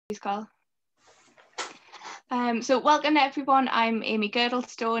Call. So welcome everyone, I'm Amy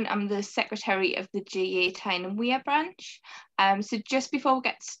Girdlestone, I'm the Secretary of the GA Tyne and Wear branch. So just before we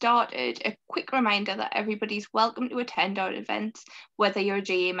get started, a quick reminder that everybody's welcome to attend our events, whether you're a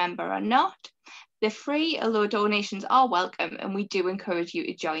GA member or not. They're free, although donations are welcome, and we do encourage you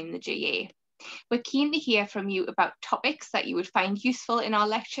to join the GA. We're keen to hear from you about topics that you would find useful in our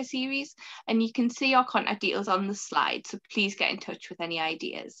lecture series, and you can see our contact details on the slide, so please get in touch with any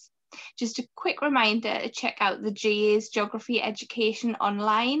ideas. Just a quick reminder to check out the GA's Geography Education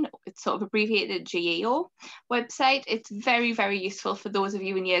Online, it's sort of abbreviated GAO website. It's very, very useful for those of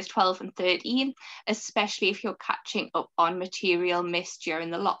you in years 12 and 13, especially if you're catching up on material missed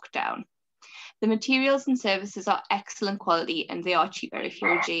during the lockdown. The materials and services are excellent quality and they are cheaper if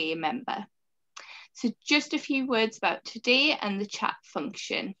you're a GA member. So just a few words about today and the chat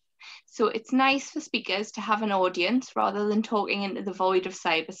function. So it's nice for speakers to have an audience rather than talking into the void of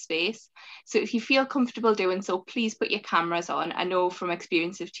cyberspace. So if you feel comfortable doing so, please put your cameras on. I know from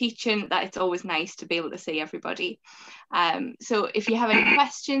experience of teaching that it's always nice to be able to see everybody. So if you have any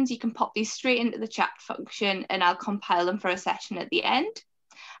questions, you can pop these straight into the chat function and I'll compile them for a session at the end.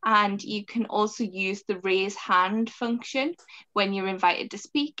 And you can also use the raise hand function when you're invited to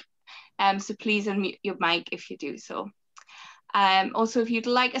speak. So please unmute your mic if you do so. Also, if you'd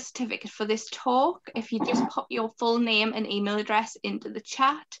like a certificate for this talk, if you just pop your full name and email address into the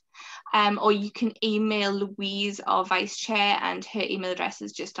chat, or you can email Louise, our vice chair, and her email address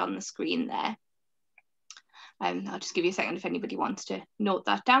is just on the screen there. I'll just give you a second if anybody wants to note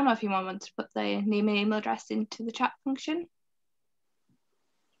that down, or if anyone wants to put their name and email address into the chat function.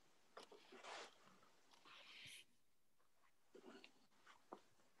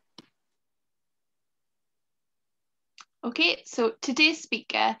 Okay, so today's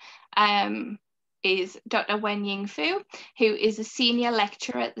speaker is Dr. Wenying Fu, who is a senior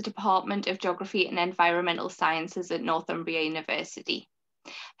lecturer at the Department of Geography and Environmental Sciences at Northumbria University.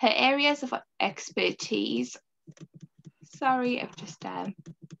 Her areas of expertise, sorry, I've just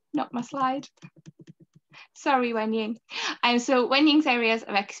knocked my slide. Sorry, Wenying. So Wenying's areas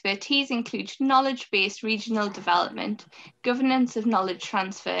of expertise include knowledge-based regional development, governance of knowledge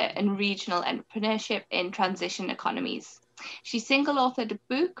transfer, and regional entrepreneurship in transition economies. She single-authored a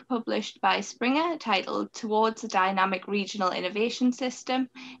book published by Springer titled Towards a Dynamic Regional Innovation System,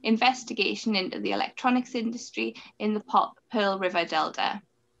 Investigation into the Electronics Industry in the Pearl River Delta.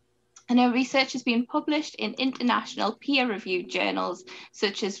 And her research has been published in international peer-reviewed journals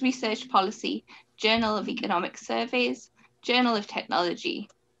such as Research Policy, Journal of Economic Surveys, Journal of Technology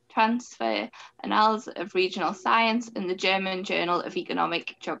Transfer, Annals of Regional Science, and the German Journal of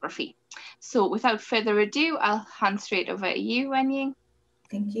Economic Geography. So without further ado, I'll hand straight over to you, Wenying.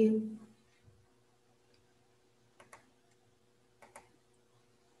 Thank you.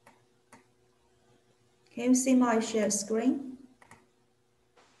 Can you see my share screen?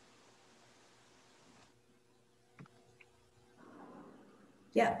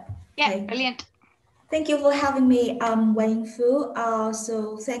 Yeah. Yeah, okay. Brilliant. Thank you for having me, Wenying Fu.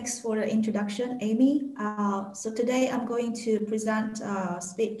 So thanks for the introduction, Amy. So today I'm going to present a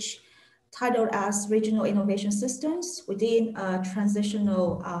speech titled as Regional Innovation Systems within a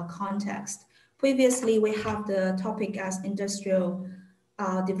Transitional Context. Previously, we have the topic as industrial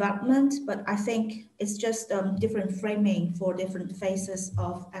development, but I think it's just different framing for different phases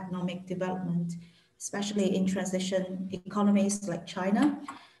of economic development, especially in transition economies like China.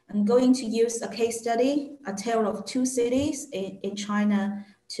 I'm going to use a case study, a tale of two cities in China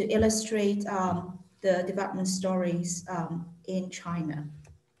to illustrate the development stories in China.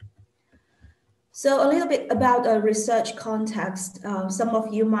 So a little bit about a research context. Some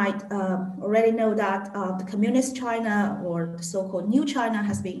of you might already know that the Communist China, or the so-called New China,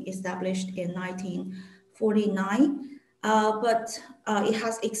 has been established in 1949. But it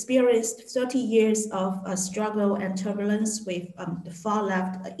has experienced 30 years of struggle and turbulence with the far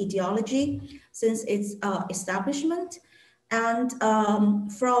left ideology since its establishment. And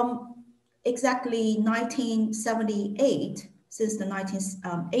from exactly 1978, since the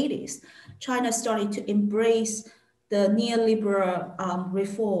 1980s, China started to embrace the neoliberal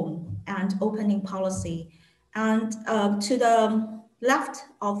reform and opening policy. And to the left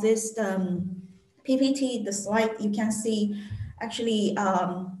of this PPT, the slide, you can see actually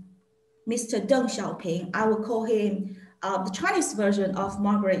Mr. Deng Xiaoping. I will call him the Chinese version of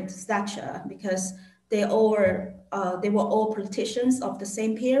Margaret Thatcher, because they were all politicians of the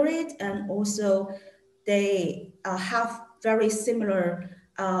same period, and also they have very similar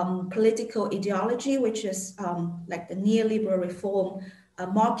political ideology, which is like the neoliberal reform,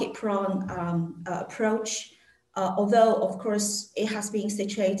 market-prone approach, although of course it has been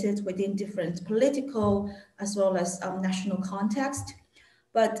situated within different political as well as national context.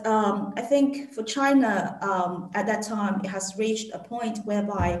 But I think for China, at that time, it has reached a point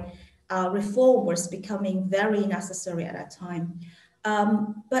whereby reform was becoming very necessary at that time.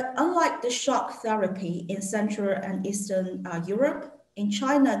 But unlike the shock therapy in Central and Eastern Europe, in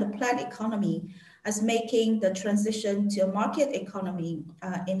China, the planned economy is making the transition to a market economy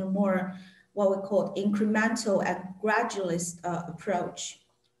in a more what we call incremental and gradualist approach,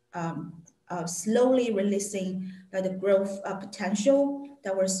 slowly releasing the growth potential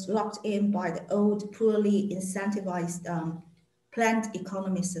that was locked in by the old, poorly incentivized planned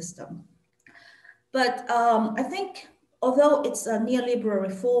economy system. But I think although it's a neoliberal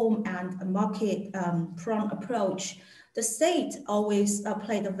reform and a market-prone approach, the state always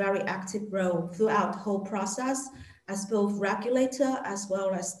played a very active role throughout the whole process as both regulator as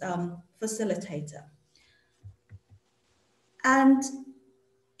well as facilitator. And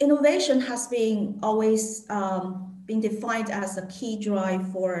innovation has been always been defined as a key drive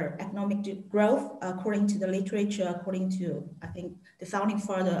for economic growth, according to the literature, according to, I think, the founding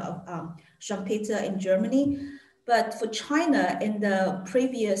father of Schumpeter in Germany. But for China, in the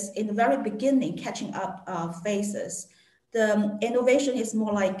very beginning, catching up phases, the innovation is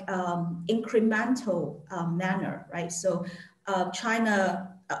more like incremental manner, right? So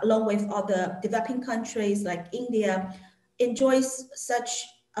China, along with other developing countries like India, enjoys such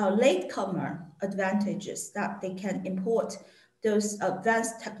latecomer advantages that they can import those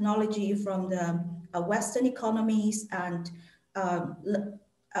advanced technology from the Western economies and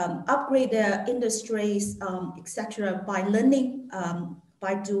upgrade their industries, etc., by learning,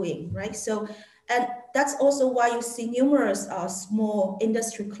 by doing, right? So, and that's also why you see numerous small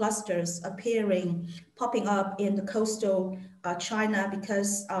industry clusters popping up in the coastal China,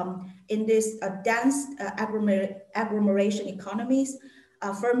 because in this dense agglomeration economies,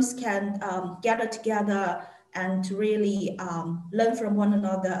 firms can gather together and to really learn from one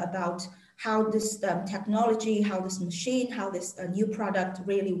another about how this technology, how this machine, how this new product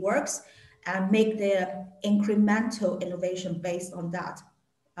really works, and make their incremental innovation based on that,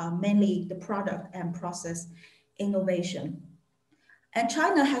 mainly the product and process innovation. And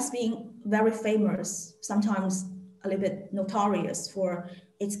China has been very famous, sometimes a little bit notorious for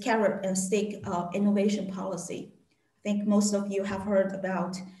its carrot and stick innovation policy. I think most of you have heard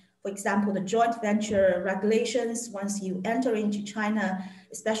about, for example, the joint venture regulations. Once you enter into China,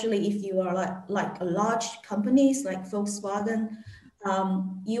 especially if you are like a large companies like Volkswagen,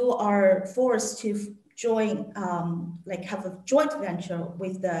 you are forced to join, have a joint venture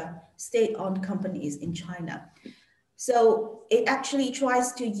with the state-owned companies in China. So it actually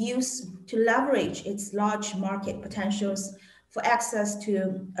tries to leverage its large market potentials for access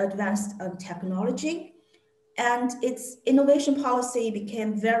to advanced technology. And its innovation policy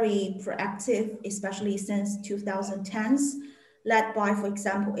became very proactive, especially since 2010s, led by, for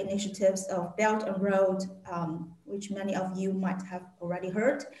example, initiatives of Belt and Road, which many of you might have already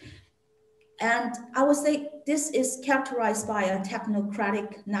heard. And I would say this is characterized by a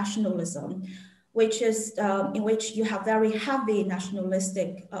technocratic nationalism, which is in which you have very heavy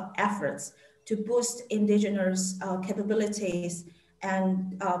nationalistic efforts to boost indigenous capabilities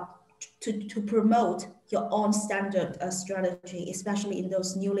and to promote your own standard strategy, especially in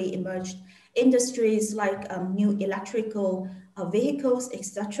those newly emerged industries like new electrical vehicles,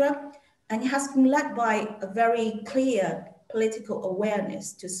 etc. And it has been led by a very clear political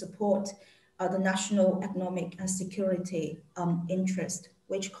awareness to support the national economic and security interest,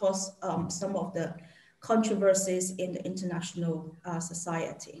 which caused some of the controversies in the international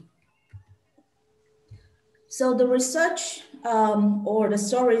society. So the research or the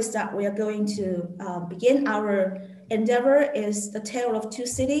stories that we are going to begin our endeavor is the tale of two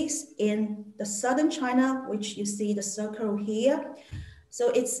cities in the southern China, which you see the circle here. So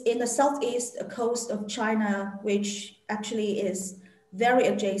it's in the southeast coast of China, which actually is very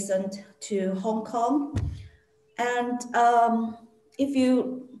adjacent to Hong Kong. And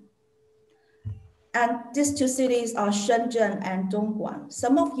these two cities are Shenzhen and Dongguan.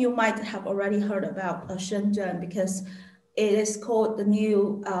 Some of you might have already heard about Shenzhen because it is called the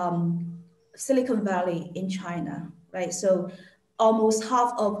new Silicon Valley in China, right? So almost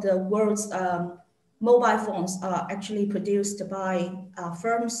half of the world's mobile phones are actually produced by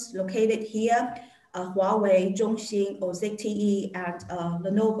firms located here, Huawei, Zhongxin, or ZTE, and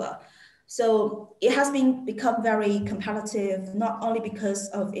Lenovo. So it has become very competitive, not only because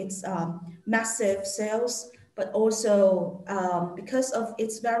of its massive sales, but also because of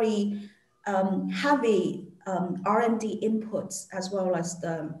its very heavy R&D inputs, as well as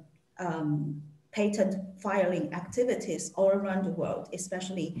the patent filing activities all around the world,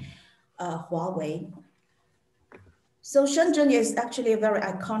 especially Huawei. So Shenzhen is actually a very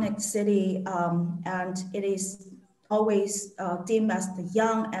iconic city, and it is always deemed as the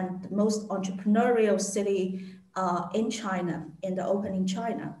young and the most entrepreneurial city in China, in the opening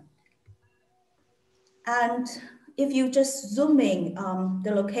China. And if you just zoom in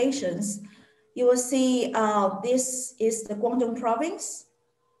the locations, you will see this is the Guangdong province,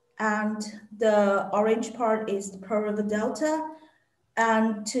 and the orange part is the Pearl River Delta,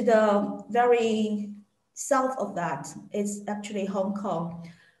 and to the very south of that is actually Hong Kong.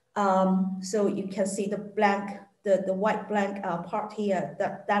 So you can see the blank, the white blank part here,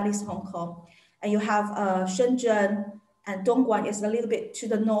 that is Hong Kong. And you have Shenzhen and Dongguan is a little bit to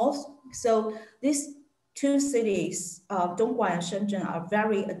the north. So these two cities, Dongguan and Shenzhen, are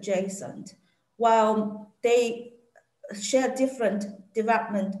very adjacent. While they share different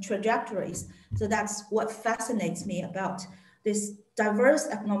development trajectories. So that's what fascinates me about this diverse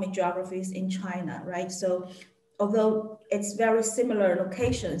economic geographies in China, right? So although it's very similar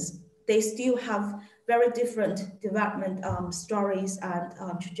locations, they still have very different development stories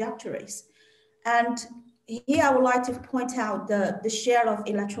and trajectories. And here I would like to point out the share of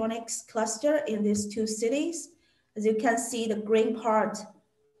electronics cluster in these two cities. As you can see, the green part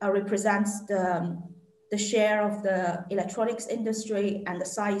represents the share of the electronics industry, and the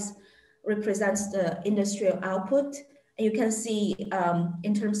size represents the industrial output. And you can see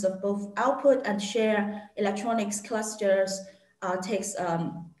in terms of both output and share, electronics clusters takes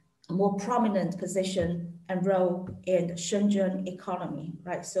a more prominent position and role in the Shenzhen economy,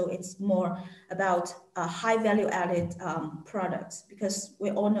 right? So it's more about high value added products, because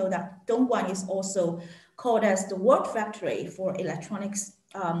we all know that Dongguan is also called as the world factory for electronics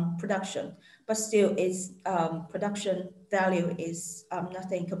production, but still its production value is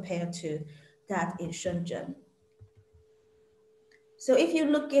nothing compared to that in Shenzhen. So if you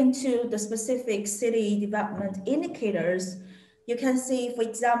look into the specific city development indicators, you can see, for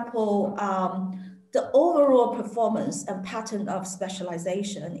example, the overall performance and pattern of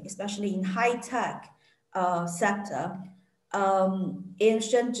specialization, especially in high-tech sector, in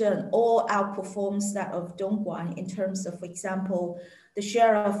Shenzhen, all outperforms that of Dongguan in terms of, for example, the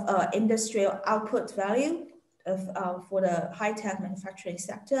share of industrial output value of, for the high-tech manufacturing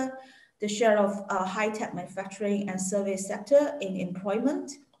sector, the share of high-tech manufacturing and service sector in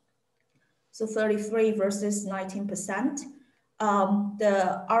employment, so 33 versus 19%.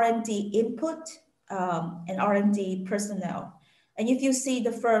 The R&D input and R&D personnel. And if you see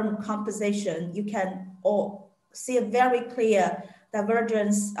the firm composition, you can all see a very clear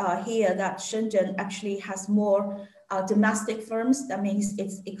divergence here that Shenzhen actually has more domestic firms. That means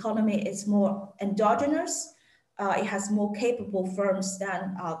its economy is more endogenous. It has more capable firms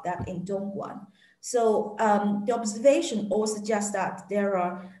than that in Dongguan. So the observation all suggests that there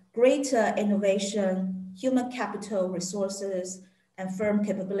are greater innovation, human capital resources, and firm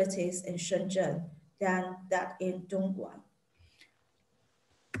capabilities in Shenzhen than that in Dongguan.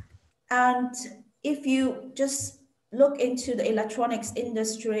 And if you just look into the electronics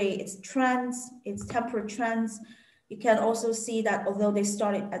industry, its trends, its temporary trends, you can also see that although they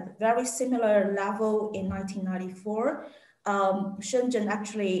started at a very similar level in 1994, Shenzhen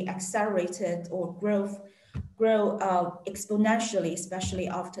actually accelerated or grow exponentially, especially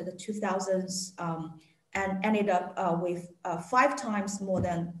after the 2000s, and ended up with 5 times more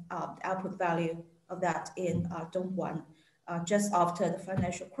than the output value of that in Dongguan just after the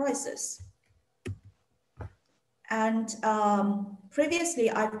financial crisis. And previously,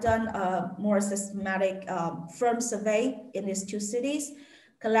 I've done a more systematic firm survey in these two cities,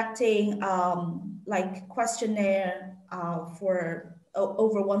 collecting like questionnaire for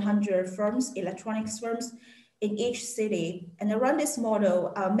over 100 firms, electronics firms in each city. And I run this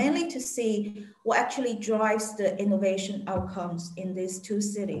model mainly to see what actually drives the innovation outcomes in these two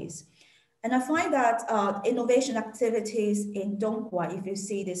cities. And I find that innovation activities in Dongguan, if you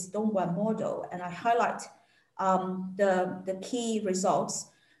see this Dongguan model, and I highlight the key results,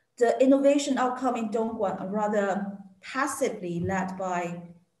 the innovation outcome in Dongguan are rather passively led by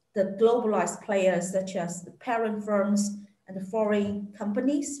the globalized players such as the parent firms and the foreign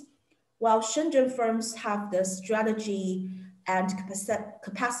companies, while Shenzhen firms have the strategy and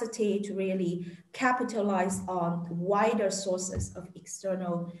capacity to really capitalize on wider sources of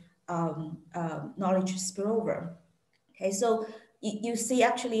external knowledge spillover. Okay, so you see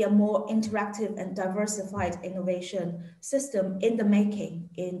actually a more interactive and diversified innovation system in the making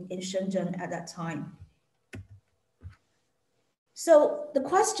in Shenzhen at that time. So the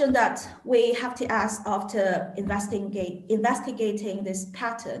question that we have to ask after investigating this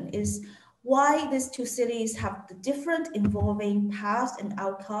pattern is, why these two cities have the different involving paths and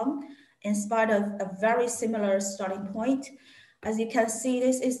outcome in spite of a very similar starting point. As you can see,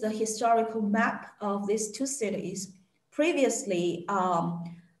 this is the historical map of these two cities. Previously,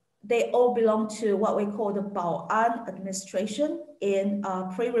 they all belong to what we call the Bao'an administration in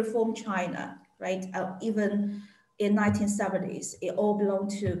pre-reform China, right? Even in 1970s, it all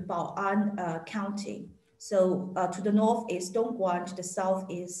belonged to Bao'an County. So to the north is Dongguan, to the south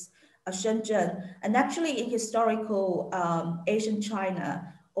is Shenzhen. And actually in historical Asian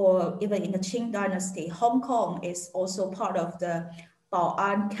China, or even in the Qing dynasty, Hong Kong is also part of the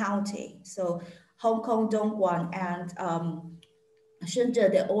Bao'an County. So Hong Kong, Dongguan, and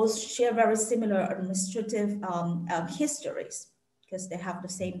Shenzhen, they all share very similar administrative histories because they have the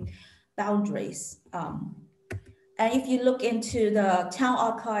same boundaries. And if you look into the town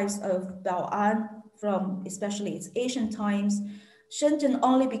archives of Bao'an from especially its ancient times, Shenzhen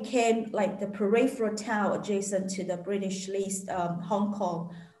only became like the peripheral town adjacent to the British-leased Hong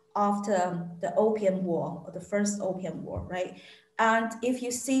Kong after the Opium War, or the first Opium War, right? And if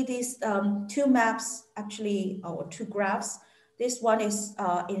you see these two maps, actually, or two graphs, this one is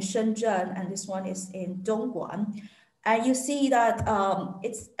in Shenzhen and this one is in Dongguan. And you see that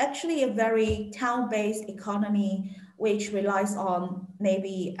it's actually a very town-based economy which relies on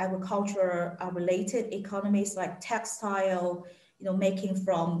maybe agriculture related economies like textile, making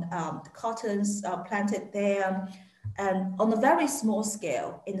from the cottons planted there, and on a very small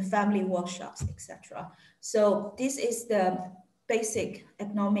scale in the family workshops, etc. So this is the basic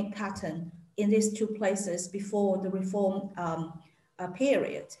economic pattern in these two places before the reform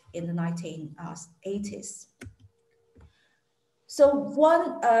period in the 1980s. So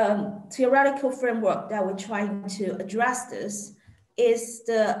one theoretical framework that we're trying to address this is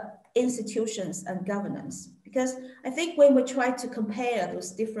the institutions and governance. Because I think when we try to compare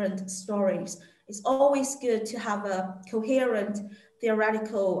those different stories, it's always good to have a coherent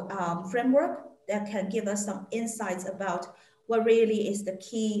theoretical framework that can give us some insights about what really is the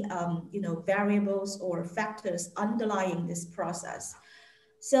key variables or factors underlying this process.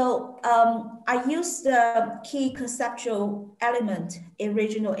 So I use the key conceptual element in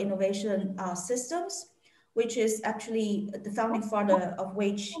regional innovation systems, which is actually the founding father of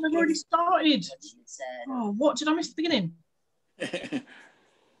which. Oh, they've already started. Oh, what did I miss at the beginning?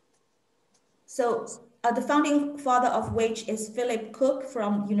 So the founding father of which is Philip Cook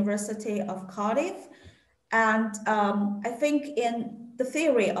from University of Cardiff. And I think in the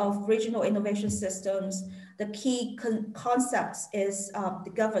theory of regional innovation systems, the key concepts is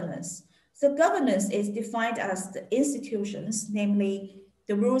the governance. So governance is defined as the institutions, namely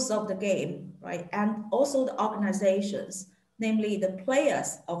the rules of the game, right? And also the organizations, namely the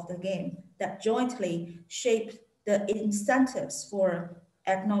players of the game that jointly shape the incentives for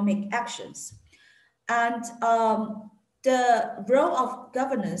economic actions. And the role of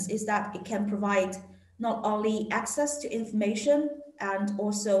governance is that it can provide not only access to information and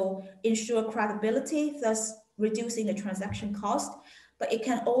also ensure credibility, thus reducing the transaction cost, but it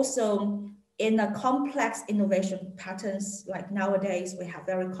can also, in a complex innovation patterns, like nowadays we have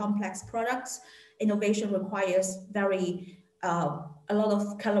very complex products, innovation requires a lot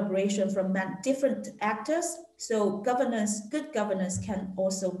of collaboration from different actors. So governance, good governance can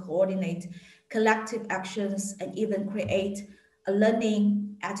also coordinate collective actions and even create a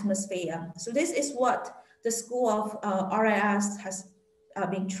learning atmosphere. So this is what the School of RIS has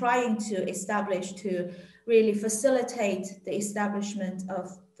been trying to establish to really facilitate the establishment of,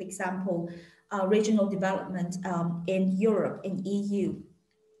 for example, regional development in Europe, in EU.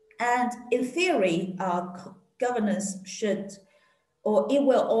 And in theory, governance should, or it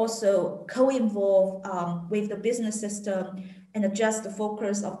will also co-involve with the business system and adjust the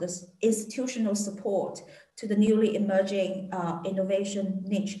focus of this institutional support to the newly emerging innovation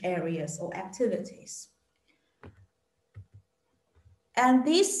niche areas or activities. And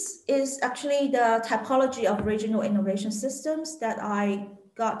this is actually the typology of regional innovation systems that I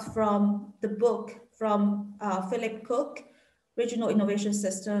got from the book from Philip Cook, Regional Innovation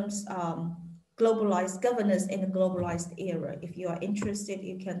Systems, Globalized Governance in the Globalized Era. If you are interested,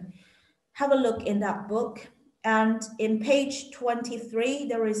 you can have a look in that book. And in page 23,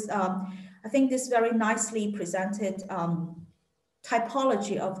 there is, I think, this very nicely presented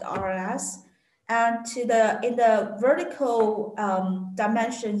typology of the RIS. And in the vertical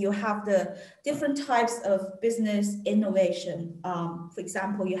dimension, you have the different types of business innovation. For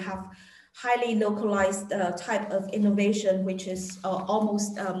example, you have highly localized type of innovation, which is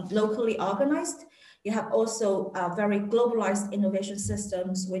almost locally organized. You have also very globalized innovation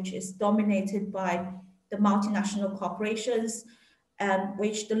systems, which is dominated by the multinational corporations and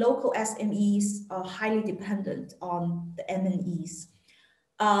which the local SMEs are highly dependent on the MNEs.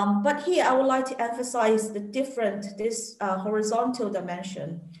 But here I would like to emphasize this horizontal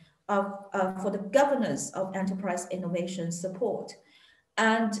dimension for the governance of enterprise innovation support.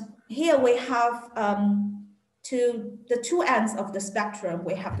 And here we have to the two ends of the spectrum,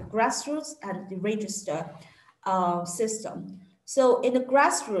 we have the grassroots and the register system. So in the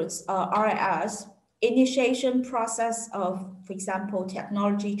grassroots RIS, initiation process of, for example,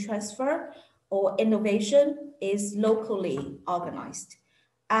 technology transfer or innovation is locally organized.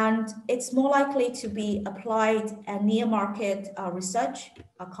 And it's more likely to be applied and near market research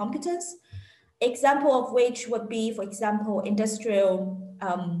competence. Example of which would be, for example, industrial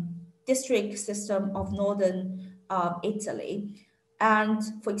district system of northern Italy. And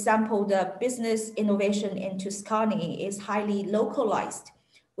for example, the business innovation in Tuscany is highly localized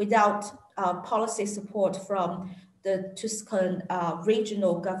without policy support from the Tuscan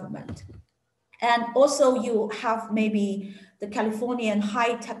regional government. And also you have maybe the Californian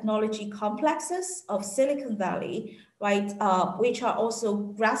high technology complexes of Silicon Valley, right, which are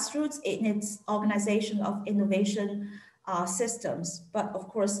also grassroots in its organization of innovation systems. But of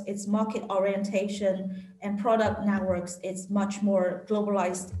course, its market orientation and product networks is much more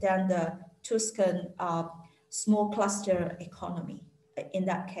globalized than the Tuscan small cluster economy in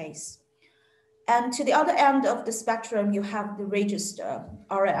that case. And to the other end of the spectrum, you have the register,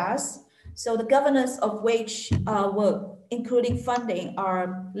 RIS. So the governance of which including funding,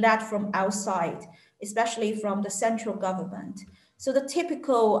 are led from outside, especially from the central government. So the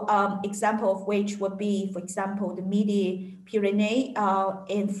typical example of which would be, for example, the Midi-Pyrénées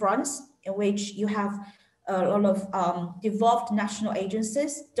in France, in which you have a lot of devolved national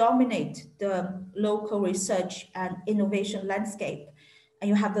agencies dominate the local research and innovation landscape. And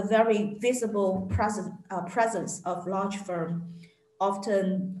you have the very visible presence of large firms,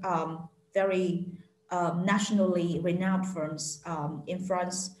 often very nationally renowned firms in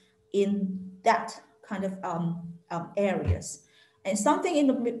France in that kind of areas. And something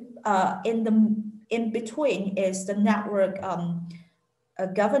in between is the network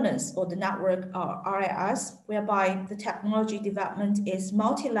governance or the network RIS, whereby the technology development is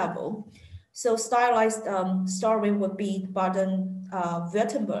multi-level. So stylized story would be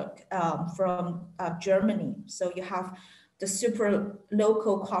Baden-Württemberg from Germany. So you have the super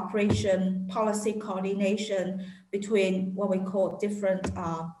local cooperation, policy coordination between what we call different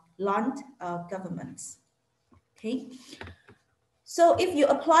land governments. Okay. So if you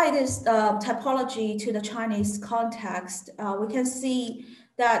apply this typology to the Chinese context, we can see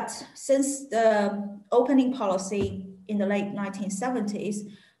that since the opening policy in the late 1970s,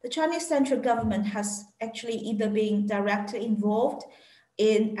 the Chinese central government has actually either been directly involved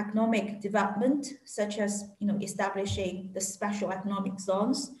in economic development, such as establishing the special economic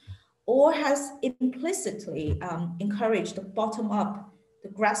zones, or has implicitly encouraged the bottom-up, the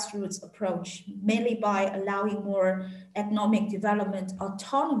grassroots approach, mainly by allowing more economic development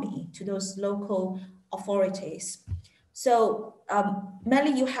autonomy to those local authorities. So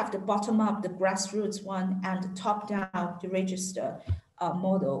mainly you have the bottom-up, the grassroots one, and the top-down, the register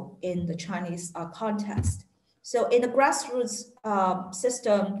model in the Chinese context. So in the grassroots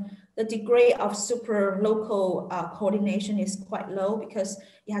system, the degree of super local coordination is quite low because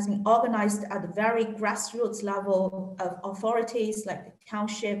it has been organized at the very grassroots level of authorities like the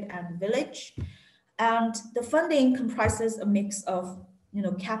township and village. And the funding comprises a mix of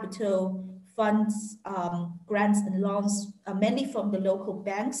capital, funds, grants and loans, mainly from the local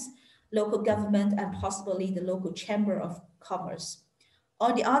banks, local government, and possibly the local chamber of commerce.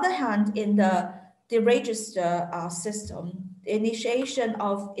 On the other hand, in the register system, the initiation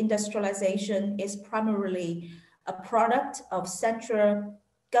of industrialization is primarily a product of central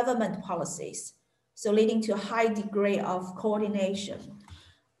government policies, so leading to a high degree of coordination.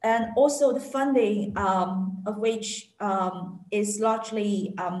 And also the funding of which is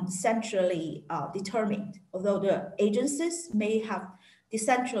largely centrally determined, although the agencies may have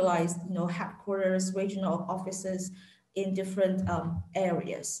decentralized headquarters, regional offices in different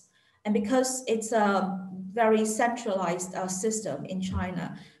areas. And because it's a very centralized system in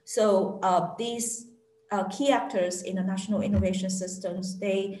China, so these key actors in the national innovation systems,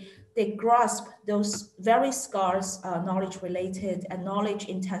 they grasp those very scarce knowledge-related and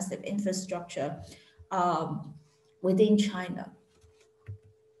knowledge-intensive infrastructure within China.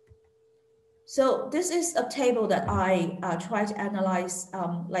 So this is a table that I try to analyze,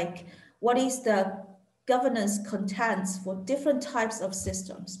 like what is the governance contents for different types of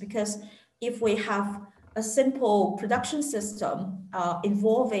systems, because if we have a simple production system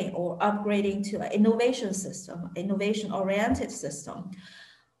evolving or upgrading to an innovation system, innovation-oriented system,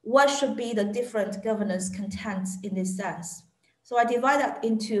 what should be the different governance contents in this sense? So I divide that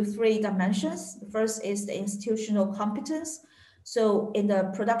into 3 dimensions. The first is the institutional competence. So in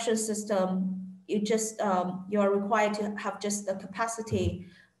the production system, you are required to have just the capacity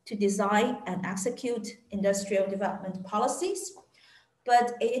to design and execute industrial development policies.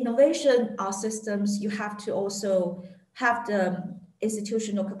 But in innovation systems, you have to also have the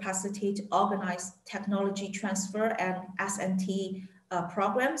institutional capacity to organize technology transfer and S&T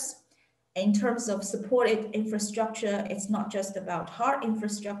programs. In terms of supported infrastructure, it's not just about hard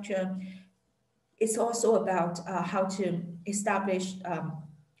infrastructure, it's also about how to establish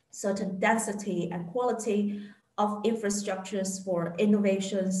certain density and quality of infrastructures for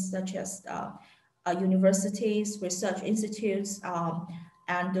innovations such as universities, research institutes,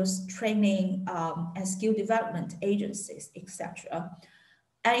 and those training and skill development agencies, etc.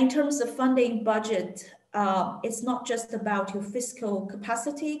 And in terms of funding budget, it's not just about your fiscal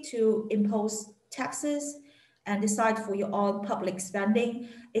capacity to impose taxes and decide for your own public spending.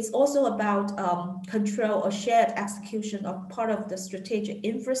 It's also about control or shared execution of part of the strategic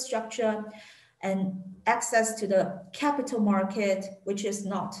infrastructure and access to the capital market, which is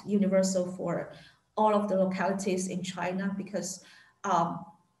not universal for all of the localities in China, because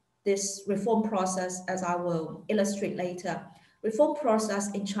this reform process, as I will illustrate later, reform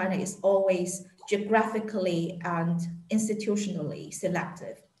process in China is always geographically and institutionally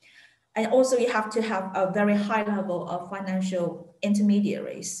selective. And also you have to have a very high level of financial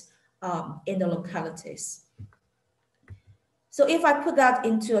intermediaries in the localities. So if I put that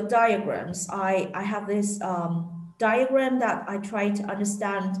into diagrams, I have this diagram that I try to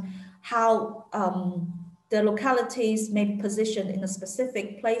understand how the localities may be positioned in a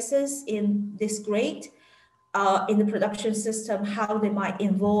specific places in this grade in the production system, how they might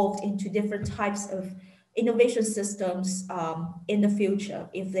evolve into different types of innovation systems in the future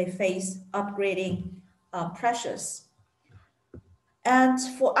if they face upgrading pressures. And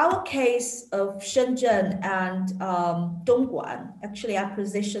for our case of Shenzhen and Dongguan, actually I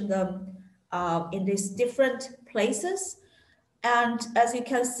position them in these different places. And as you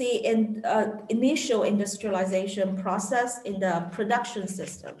can see in initial industrialization process in the production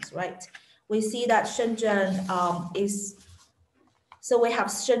systems, right? We see that Shenzhen so we have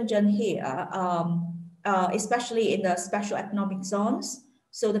Shenzhen here, especially in the special economic zones.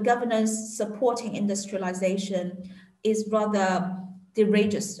 So the governance supporting industrialization is rather the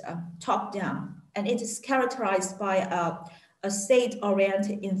register, top down, and it is characterized by a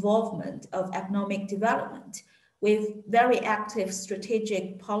state-oriented involvement of economic development with very active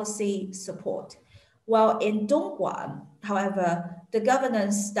strategic policy support. While in Dongguan, however, the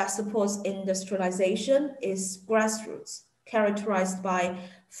governance that supports industrialization is grassroots, characterized by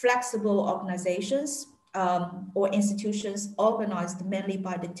flexible organizations or institutions organized mainly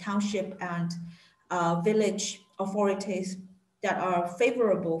by the township and village authorities that are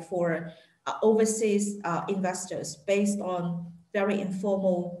favorable for overseas investors based on very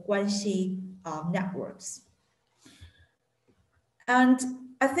informal guanxi networks. And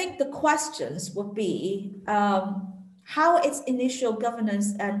I think the questions would be how its initial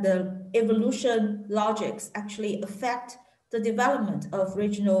governance and the evolution logics actually affect the development of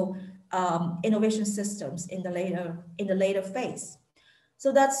regional innovation systems in the later phase.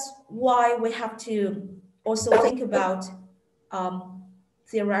 So that's why we have to also think about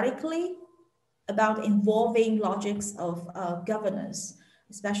theoretically about involving logics of governance,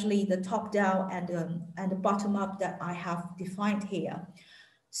 especially the top-down and the bottom-up that I have defined here.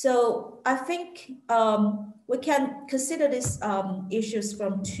 So I think we can consider these issues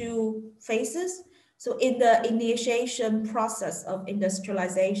from 2 phases. So in the initiation process of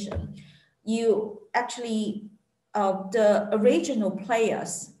industrialization, you actually, the original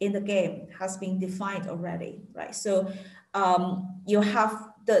players in the game has been defined already, right? So you have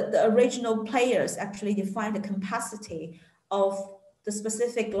the original players actually define the capacity of the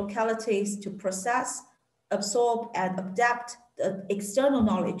specific localities to process, absorb, and adapt the external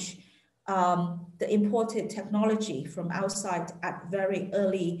knowledge, the imported technology from outside at very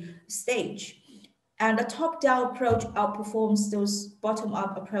early stage. And the top-down approach outperforms those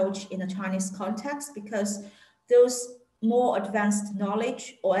bottom-up approach in a Chinese context because those more advanced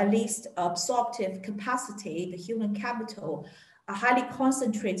knowledge, or at least absorptive capacity, the human capital, are highly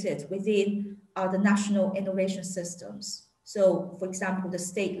concentrated within the national innovation systems. So, for example, the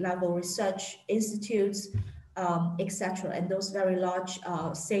state-level research institutes, etc., and those very large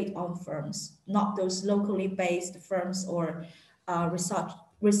state-owned firms, not those locally based firms or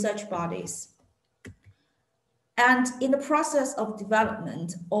research bodies. And in the process of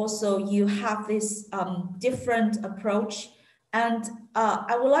development, also you have this different approach. And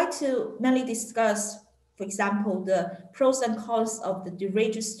I would like to mainly discuss, for example, the pros and cons of the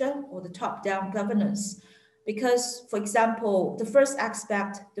deregister or the top-down governance. Because, for example, the first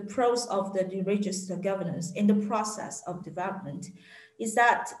aspect, the pros of the deregister governance in the process of development is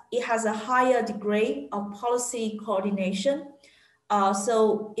that it has a higher degree of policy coordination.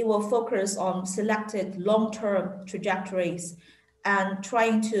 So it will focus on selected long-term trajectories and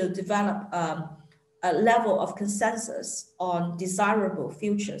trying to develop a level of consensus on desirable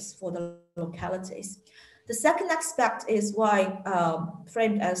futures for the localities. The second aspect is why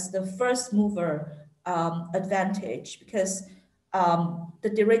framed as the first mover advantage, because the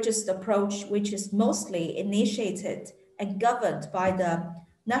deregister approach, which is mostly initiated and governed by the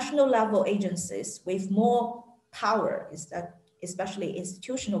national level agencies with more power, is that especially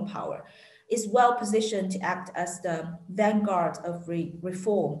institutional power, is well positioned to act as the vanguard of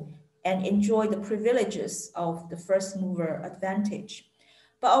reform and enjoy the privileges of the first mover advantage.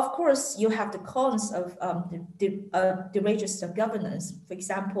 But of course, you have the cons of the register governance. For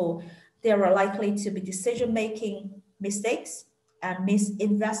example, there are likely to be decision-making mistakes and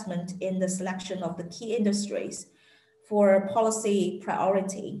misinvestment in the selection of the key industries for policy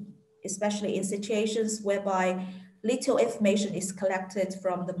priority, especially in situations whereby little information is collected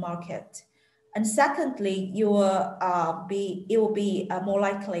from the market. And secondly, it will be more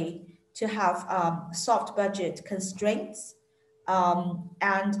likely to have soft budget constraints,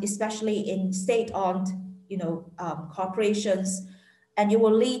 and especially in state-owned, corporations, and it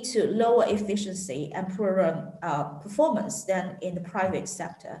will lead to lower efficiency and poorer performance than in the private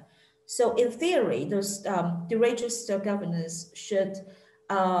sector. So in theory, those deregister governance should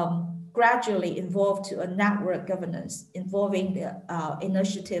gradually evolve to a network governance involving the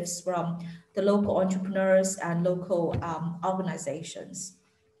initiatives from the local entrepreneurs and local organizations.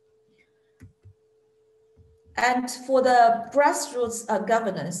 And for the grassroots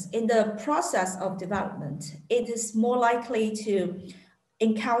governance, in the process of development, it is more likely to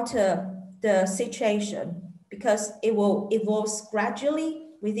encounter the situation because it will evolve gradually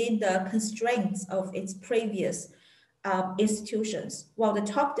within the constraints of its previous institutions, while the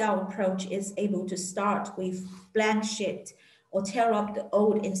top-down approach is able to start with blank sheet or tear up the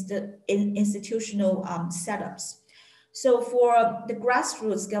old institutional setups. So for the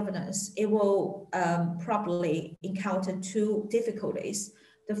grassroots governance, it will probably encounter two difficulties.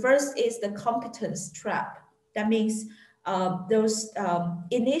 The first is the competence trap. That means those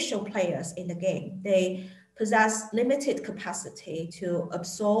initial players in the game, they possess limited capacity to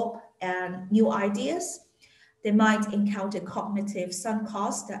absorb new ideas. They might encounter cognitive sunk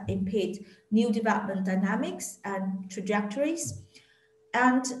costs that impede new development dynamics and trajectories.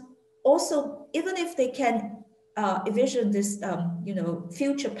 And also, even if they can envision this,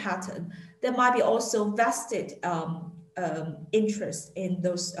 future pattern, there might be also vested interest in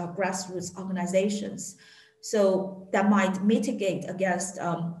those grassroots organizations. So that might mitigate against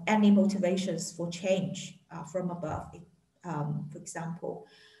any motivations for change from above, for example.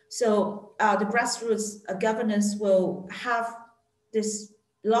 So the grassroots governance will have this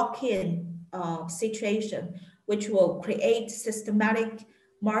lock-in situation, which will create systematic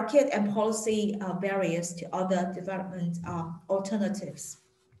market and policy barriers to other development alternatives.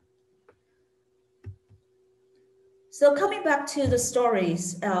 So coming back to the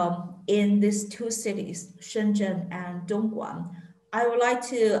stories in these two cities, Shenzhen and Dongguan, I would like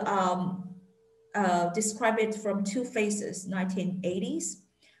to describe it from two phases, 1980s,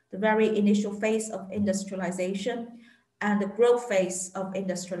 the very initial phase of industrialization, and the growth phase of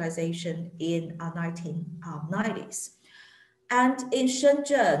industrialization in 1990s. And in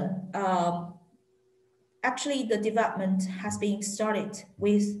Shenzhen, actually the development has been started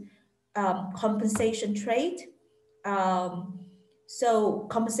with compensation trade. So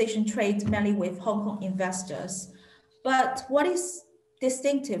compensation trade mainly with Hong Kong investors. But what is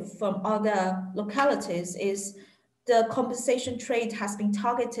distinctive from other localities is the compensation trade has been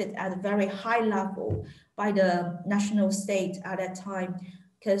targeted at a very high level by the national state at that time,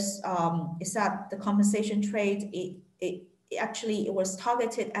 because it's that the compensation trade, it was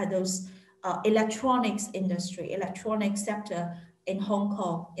targeted at those electronics industry, electronic sector in Hong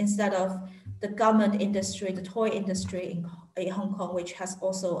Kong, instead of the garment industry, the toy industry in Hong Kong, which has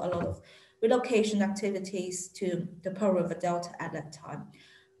also a lot of relocation activities to the Pearl River Delta at that time.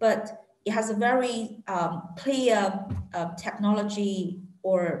 But it has a very clear technology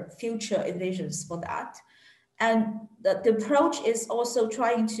or future visions for that. And the approach is also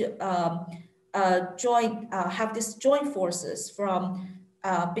trying to have this joint forces from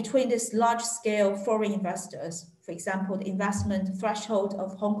between this large-scale foreign investors. For example, the investment threshold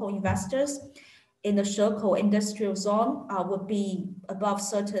of Hong Kong investors in the Shekou industrial zone would be above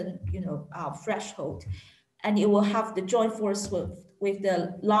certain, threshold, and it will have the joint force with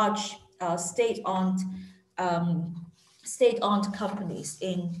the large state-owned companies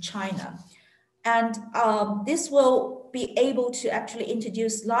in China. And this will be able to actually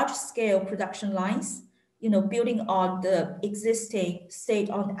introduce large-scale production lines, building on the existing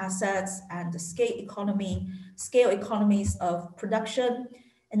state-owned assets and the scale economies of production.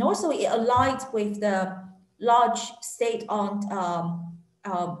 And also it aligns with the large state-owned,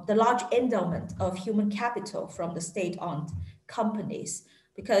 the large endowment of human capital from the state-owned companies,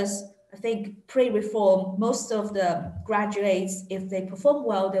 because I think pre-reform, most of the graduates, if they perform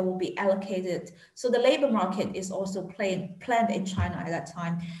well, they will be allocated. So the labor market is also planned in China at that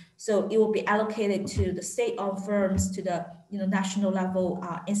time. So it will be allocated to the state-owned firms, to the national level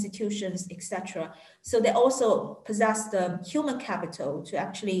institutions, etc. So they also possess the human capital to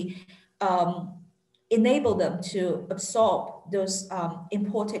actually enable them to absorb those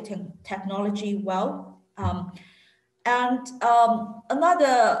imported technology well.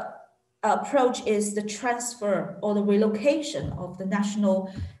 Another approach is the transfer or the relocation of the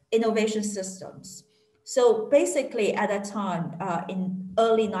national innovation systems. So basically at that time, in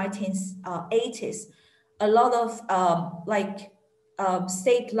early 1980s, a lot of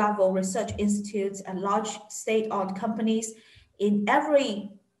state level research institutes and large state-owned companies in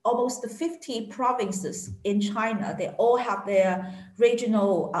almost the 50 provinces in China, they all have their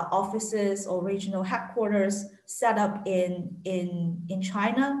regional offices or regional headquarters set up in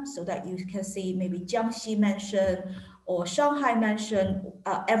China, so that you can see maybe Jiangxi mentioned or Shanghai mentioned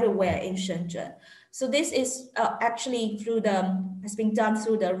everywhere in Shenzhen. So this is actually has been done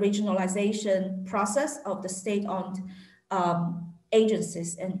through the regionalization process of the state-owned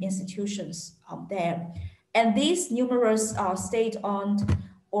agencies and institutions there. And these numerous state-owned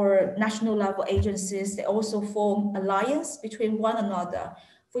or national level agencies, they also form alliance between one another.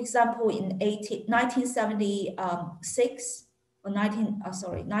 For example, in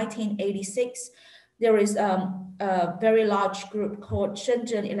 1986, there is a very large group called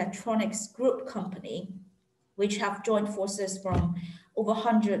Shenzhen Electronics Group Company, which have joined forces from over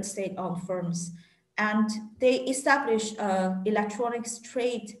 100 state-owned firms. And they established an electronics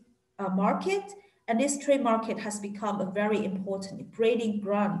trade market. And this trade market has become a very important breeding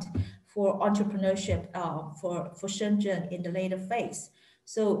ground for entrepreneurship for Shenzhen in the later phase.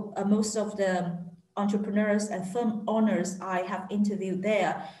 So most of the entrepreneurs and firm owners I have interviewed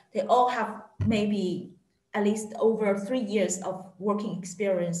there, they all have maybe at least over 3 years of working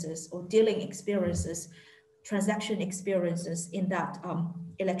experiences or dealing experiences, transaction experiences in that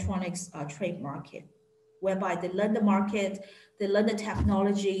electronics trade market, whereby they learn the market, they learn the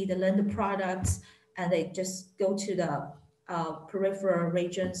technology, they learn the products, and they just go to the peripheral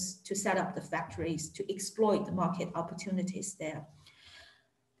regions to set up the factories to exploit the market opportunities there.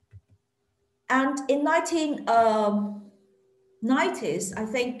 And in 1990s, I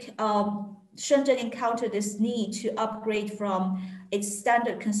think Shenzhen encountered this need to upgrade from its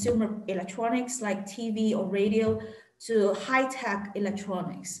standard consumer electronics like TV or radio to high-tech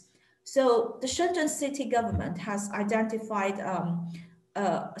electronics. So the Shenzhen city government has identified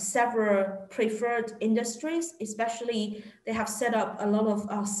several preferred industries, especially they have set up a lot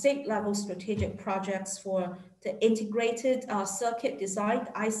of state-level strategic projects for the integrated circuit design,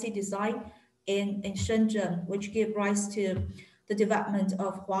 IC design in Shenzhen, which give rise to the development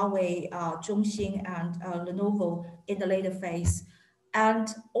of Huawei, Zhongxin, and Lenovo in the later phase. And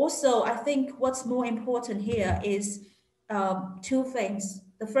also, I think what's more important here is two things.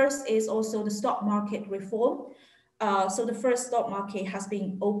 The first is also the stock market reform. So the first stock market has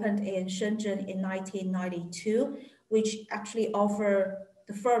been opened in Shenzhen in 1992, which actually offer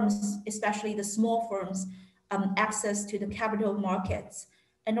the firms, especially the small firms, access to the capital markets.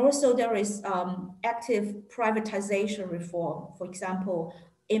 And also there is active privatization reform. For example,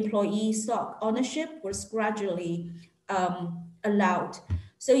 employee stock ownership was gradually allowed.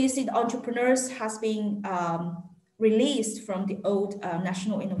 So you see the entrepreneurs has been released from the old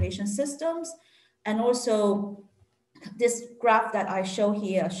national innovation systems. And also this graph that I show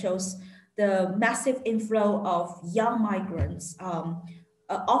here shows the massive inflow of young migrants,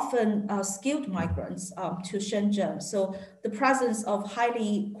 often skilled migrants to Shenzhen. So the presence of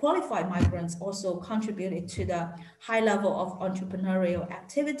highly qualified migrants also contributed to the high level of entrepreneurial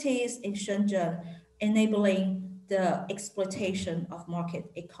activities in Shenzhen, enabling the exploitation of market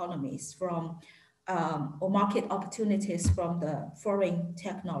economies from, or market opportunities from the foreign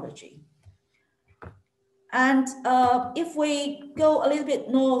technology. And if we go a little bit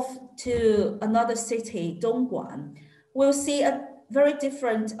north to another city, Dongguan, we'll see a very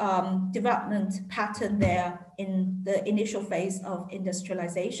different development pattern there in the initial phase of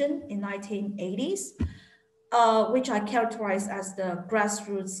industrialization in 1980s, which I characterize as the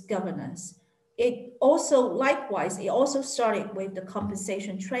grassroots governance. It also, likewise, it also started with the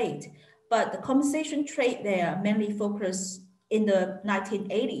compensation trade, but the compensation trade there mainly focused in the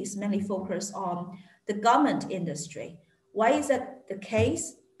 1980s, mainly focused on the garment industry. Why is that the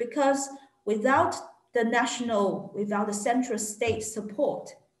case? Because without without the central state support,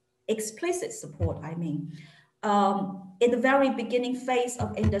 explicit support, I mean, in the very beginning phase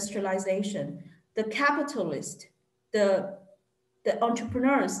of industrialization, the capitalist, the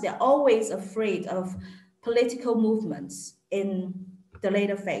entrepreneurs, they're always afraid of political movements in the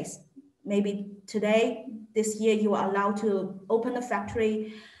later phase. Maybe today, this year, you are allowed to open a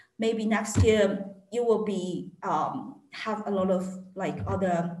factory. Maybe next year, you will be have a lot of like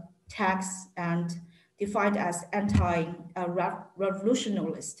other tax and defined as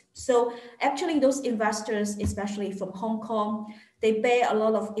anti-revolutionalist. So actually those investors, especially from Hong Kong, they bear a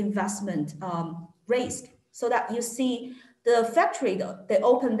lot of investment risk, so that you see the factory they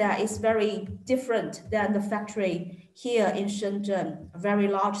open there is very different than the factory here in Shenzhen, very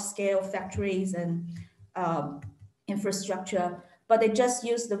large scale factories and infrastructure, but they just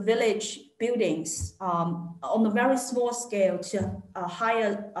use the village buildings on a very small scale to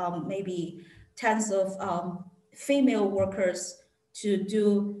hire maybe tens of female workers to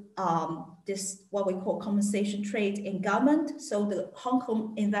do this, what we call compensation trade in garment. So the Hong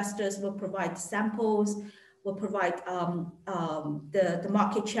Kong investors will provide samples, will provide the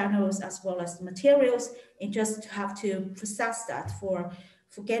market channels as well as the materials, and just have to process that for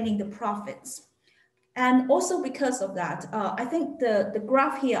gaining the profits. And also because of that, I think the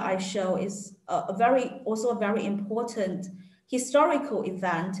graph here I show is also a very important historical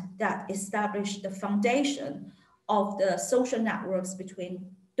event that established the foundation of the social networks between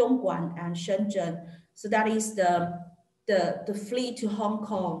Dongguan and Shenzhen. So that is the flee to Hong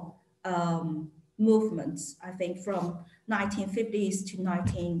Kong movements, I think from 1950s to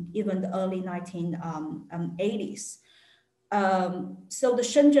even the early 1980s. So the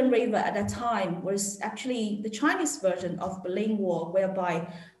Shenzhen River at that time was actually the Chinese version of Berlin Wall, whereby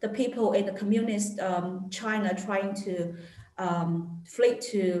the people in the communist China trying to flee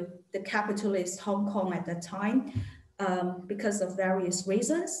to the capitalist Hong Kong at that time because of various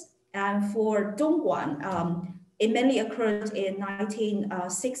reasons. And for Dongguan, it mainly occurred in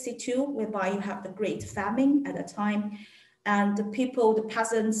 1962, whereby you have the Great Famine at that time. And the people, the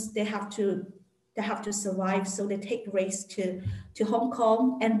peasants, they have to survive, so they take race to Hong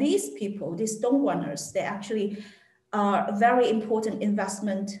Kong. And these people, these Dongguaners, they actually are a very important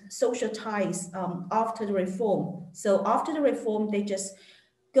investment, social ties after the reform. So after the reform, they just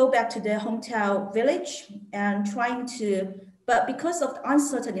go back to their hometown village and trying to, but because of the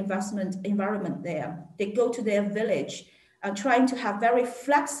uncertain investment environment there, they go to their village and trying to have very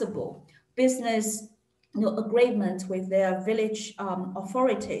flexible business agreement with their village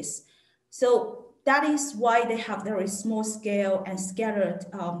authorities. So that is why they have very small scale and scattered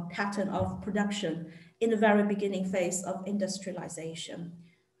pattern of production in the very beginning phase of industrialization.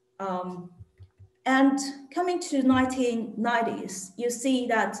 And coming to 1990s, you see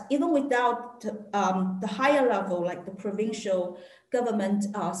that even without the higher level, like the provincial government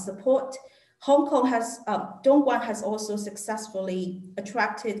support, Dongguan has also successfully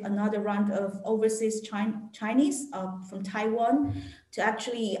attracted another round of overseas Chinese from Taiwan to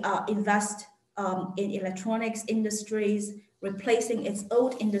actually invest in electronics industries, replacing its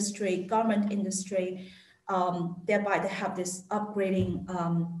old industry, garment industry. Thereby they have this upgrading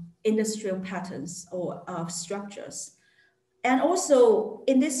industrial patterns or structures. And also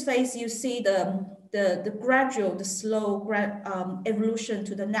in this phase, you see the gradual, the slow evolution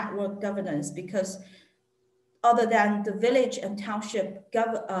to the network governance, because other than the village and township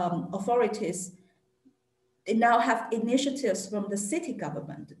authorities, they now have initiatives from the city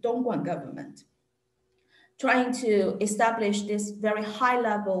government, the Dongguan government, trying to establish this very high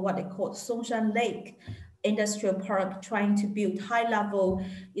level, what they call Songshan Lake industrial park, trying to build high level,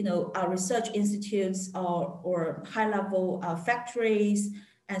 research institutes or high level factories,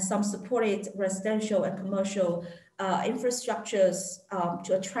 and some supported residential and commercial infrastructures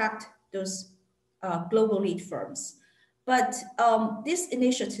to attract those global lead firms. But these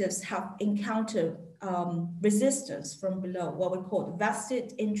initiatives have encountered resistance from below, what we call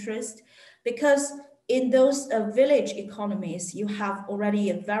vested interest, because in those village economies, you have already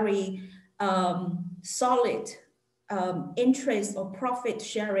a very solid interest or profit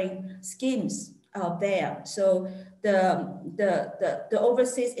sharing schemes there. So the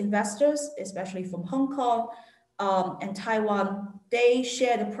overseas investors, especially from Hong Kong and Taiwan, they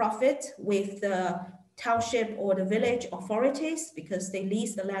share the profit with the township or the village authorities because they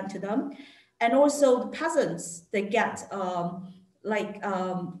lease the land to them. And also the peasants, they get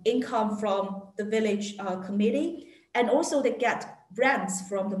income from the village committee, and also they get rents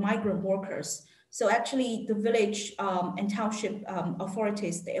from the migrant workers. So actually the village and township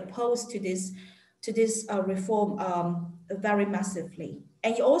authorities, they oppose to this reform very massively.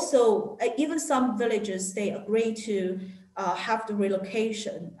 And you also, even some villages, they agree to have the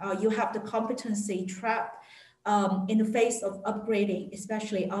relocation. You have the competency trap in the face of upgrading,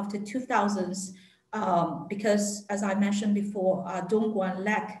 especially after 2000s, because as I mentioned before, Dongguan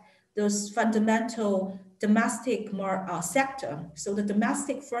lack those fundamental domestic sector. So the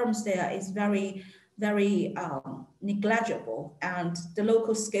domestic firms there is very negligible, and the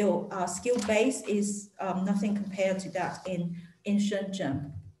local skill base is nothing compared to that in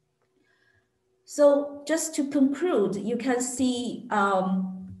Shenzhen. So just to conclude, you can see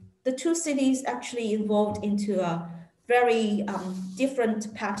the two cities actually evolved into a very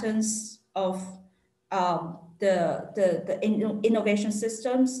different patterns of innovation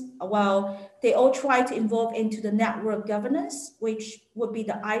systems, while they all try to evolve into the network governance, which would be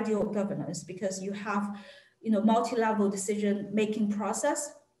the ideal governance because you have, multi-level decision-making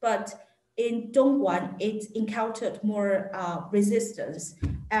process. But in Dongguan, it encountered more resistance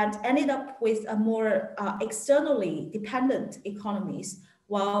and ended up with a more externally dependent economies.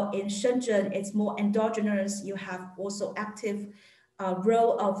 While in Shenzhen, it's more endogenous. You have also active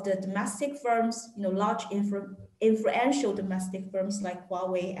role of the domestic firms, large influential domestic firms like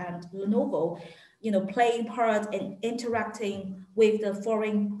Huawei and Lenovo, playing part in interacting with the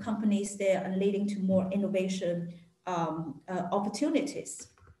foreign companies there and leading to more innovation opportunities.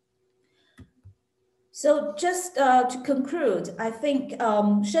 So just to conclude, I think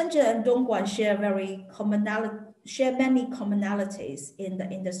Shenzhen and Dongguan share many commonalities in the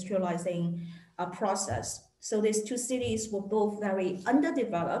industrializing process. So these two cities were both very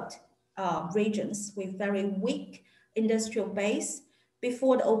underdeveloped regions with very weak industrial base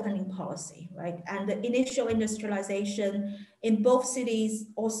before the opening policy, right? And the initial industrialization in both cities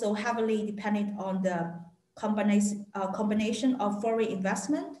also heavily depended on the combination of foreign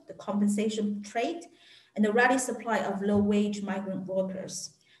investment, the compensation trade, and the ready supply of low-wage migrant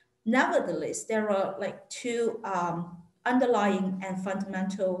workers. Nevertheless, there are two underlying and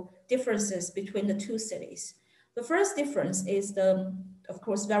fundamental differences between the two cities. The first difference is of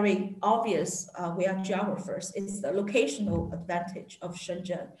course, very obvious, we are geographers, is the locational advantage of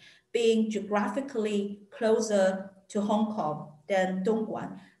Shenzhen, being geographically closer to Hong Kong than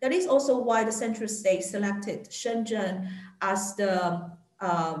Dongguan. That is also why the central state selected Shenzhen as the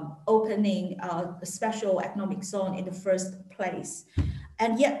opening special economic zone in the first place.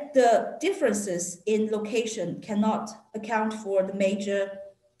 And yet the differences in location cannot account for the major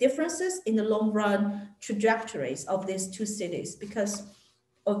differences in the long run trajectories of these two cities, because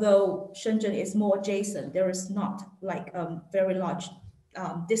although Shenzhen is more adjacent, there is not a very large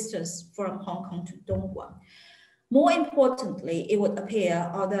distance from Hong Kong to Dongguan. More importantly, it would appear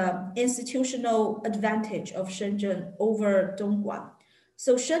are the institutional advantage of Shenzhen over Dongguan.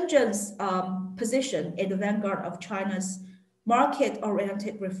 So Shenzhen's position in the vanguard of China's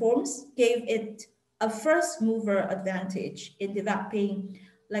market-oriented reforms gave it a first mover advantage in developing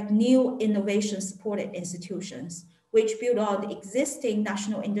new innovation-supported institutions, which build on the existing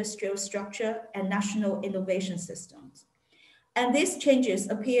national industrial structure and national innovation systems. And these changes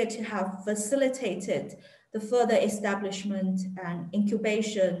appear to have facilitated the further establishment and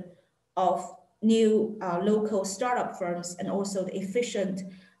incubation of new local startup firms, and also the efficient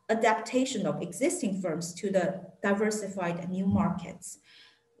adaptation of existing firms to the diversified new markets.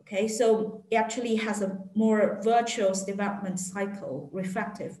 Okay, so it actually has a more virtuous development cycle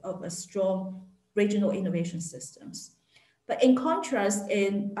reflective of a strong regional innovation systems. But in contrast,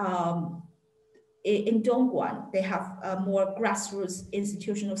 in Dongguan, they have a more grassroots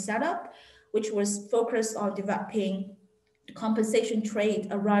institutional setup, which was focused on developing the compensation trade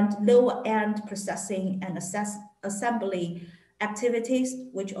around lower-end processing and assembly activities,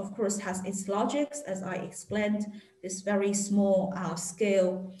 which of course has its logics, as I explained, this very small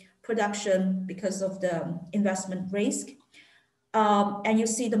scale production because of the investment risk. And you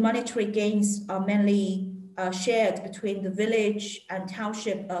see the monetary gains are mainly shared between the village and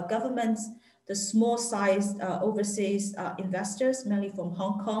township governments, the small sized overseas investors, mainly from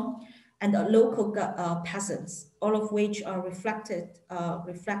Hong Kong, and the local peasants, all of which are reflective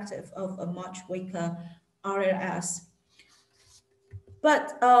of a much weaker RLS.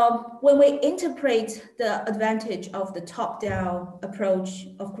 But when we interpret the advantage of the top-down approach,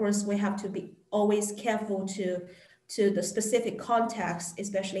 of course, we have to be always careful to the specific context,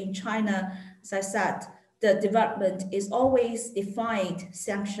 especially in China. As I said, the development is always defined,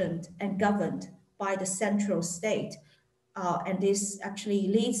 sanctioned, and governed by the central state. And this actually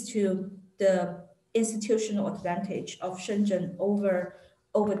leads to the institutional advantage of Shenzhen over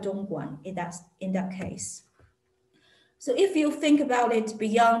Dongguan in that case. So if you think about it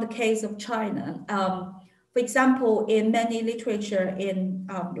beyond the case of China, for example, in many literature in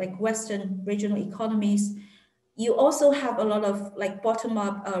like Western regional economies, you also have a lot of like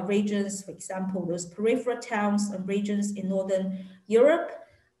bottom-up regions, for example, those peripheral towns and regions in Northern Europe.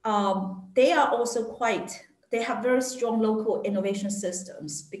 They are also they have very strong local innovation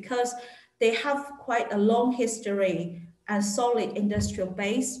systems because they have quite a long history and solid industrial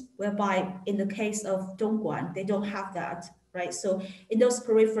base, whereby in the case of Dongguan, they don't have that, right? So in those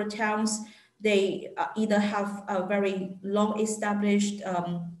peripheral towns, they either have a very long established,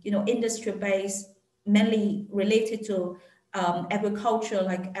 industry base, mainly related to agriculture,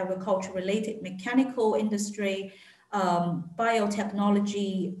 like agriculture-related mechanical industry,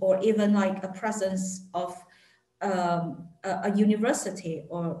 biotechnology, or even like a presence of a university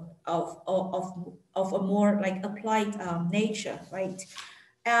or of a more like applied nature, right?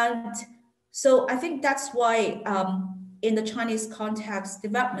 And so I think that's why in the Chinese context,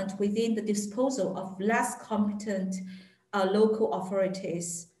 development within the disposal of less competent local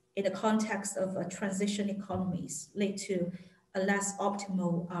authorities in the context of transition economies lead to a less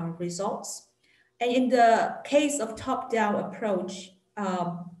optimal results. And in the case of top-down approach,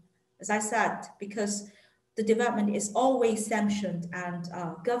 as I said, because the development is always sanctioned and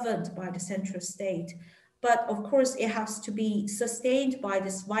governed by the central state, but of course it has to be sustained by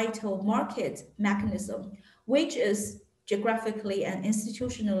this vital market mechanism, which is geographically and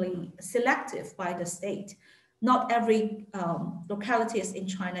institutionally selective by the state. Not every localities in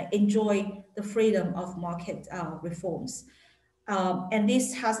China enjoy the freedom of market reforms. And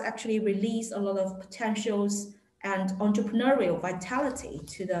this has actually released a lot of potentials and entrepreneurial vitality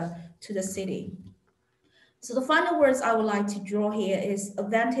to the city. So the final words I would like to draw here is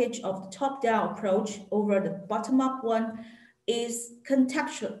advantage of the top-down approach over the bottom-up one is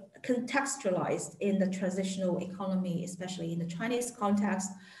contextualized in the transitional economy, especially in the Chinese context,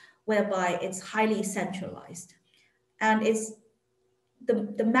 whereby it's highly centralized. And it's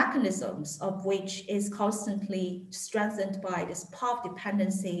the mechanisms of which is constantly strengthened by this path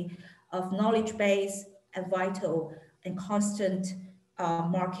dependency of knowledge base and vital and constant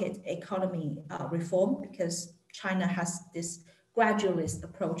market economy reform, because China has this gradualist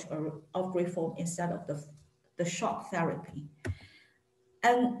approach of reform instead of the shock therapy.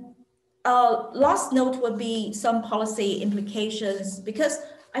 And last note would be some policy implications, because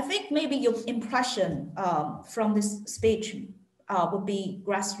I think maybe your impression from this speech would be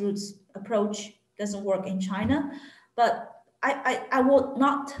grassroots approach doesn't work in China, but I would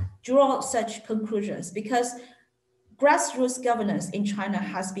not draw such conclusions, because grassroots governance in China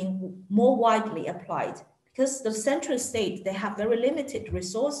has been more widely applied, because the central state, they have very limited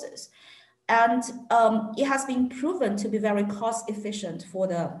resources. And it has been proven to be very cost efficient for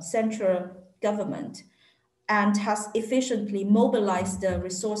the central government and has efficiently mobilized the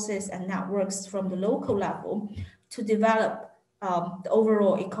resources and networks from the local level to develop the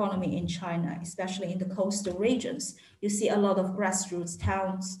overall economy in China, especially in the coastal regions. You see a lot of grassroots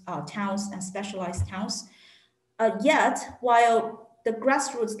towns and specialized towns. Yet, while the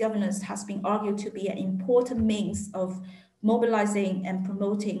grassroots governance has been argued to be an important means of mobilizing and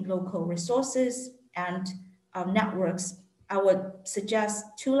promoting local resources and networks, I would suggest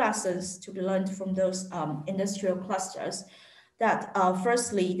two lessons to be learned from those industrial clusters. That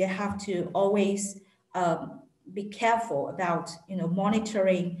firstly, they have to always be careful about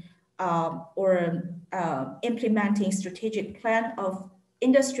monitoring or implementing strategic plan of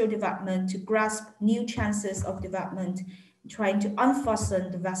industrial development to grasp new chances of development, trying to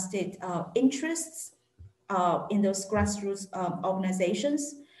unfasten the vested interests in those grassroots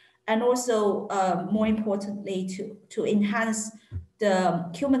organizations, and also more importantly to enhance the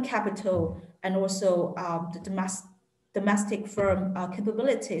human capital and also the domestic firm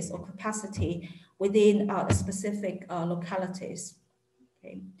capabilities or capacity within specific localities.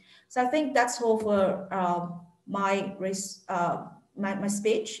 Okay, so I think that's all for my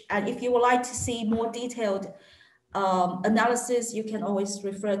speech. And if you would like to see more detailed analysis, you can always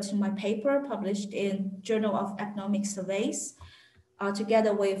refer to my paper published in Journal of Economic Surveys,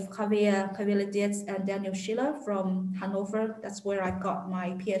 together with Javier Dietz and Daniel Schiller from Hanover. That's where I got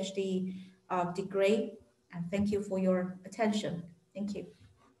my PhD degree. And thank you for your attention. Thank you.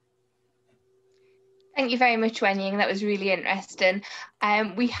 Thank you very much, Wenying. That was really interesting.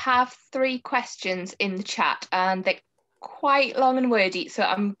 We have 3 questions in the chat and they're quite long and wordy, so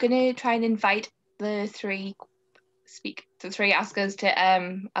I'm going to try and invite the 3 askers to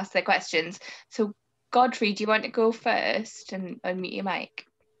ask their questions. So Godfrey, do you want to go first and unmute your mic?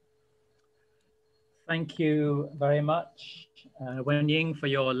 Thank you very much, Wenying, for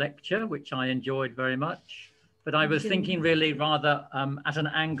your lecture, which I enjoyed very much. But I was thinking really rather at an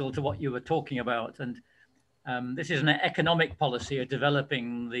angle to what you were talking about. And this is an economic policy of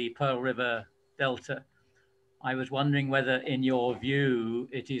developing the Pearl River Delta. I was wondering whether, in your view,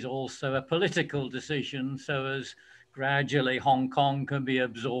 it is also a political decision so as gradually Hong Kong can be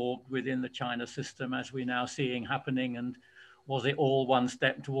absorbed within the China system as we're now seeing happening, and was it all one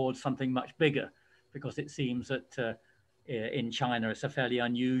step towards something much bigger? Because it seems that in China, it's a fairly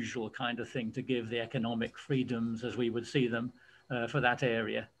unusual kind of thing to give the economic freedoms as we would see them for that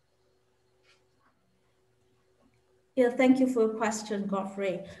area. Yeah, thank you for your question,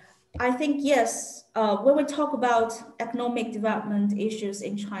 Godfrey. I think, yes, when we talk about economic development issues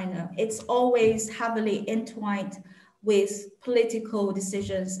in China, it's always heavily entwined with political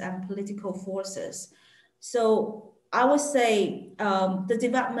decisions and political forces. So I would say the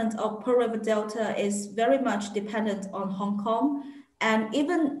development of Pearl River Delta is very much dependent on Hong Kong. And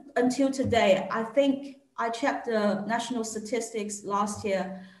even until today, I think I checked the national statistics last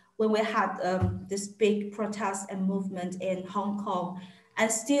year when we had this big protest and movement in Hong Kong. And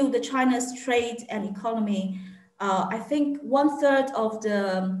still the China's trade and economy, I think one half of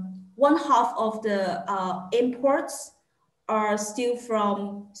the imports are still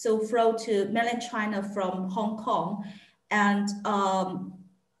flow to mainland China from Hong Kong, and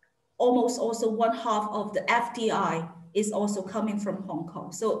almost also one half of the FDI is also coming from Hong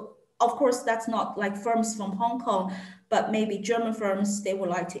Kong. So of course, that's not like firms from Hong Kong, but maybe German firms, they would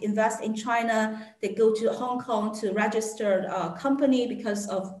like to invest in China. They go to Hong Kong to register a company because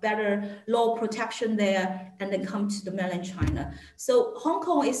of better law protection there, and then come to the mainland China. So Hong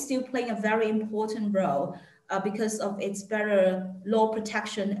Kong is still playing a very important role because of its better law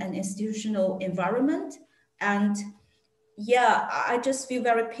protection and institutional environment. And yeah, I just feel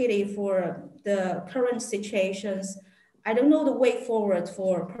very pity for the current situations. I don't know the way forward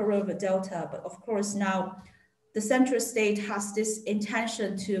for Pearl River Delta, but of course now the central state has this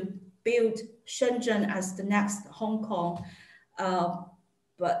intention to build Shenzhen as the next Hong Kong.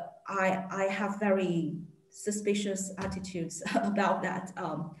 But I have very suspicious attitudes about that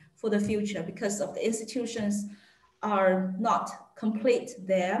for the future, because of the institutions are not complete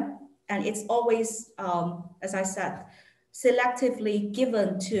there. And it's always, as I said, selectively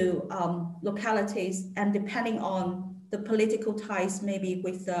given to localities, and depending on the political ties, maybe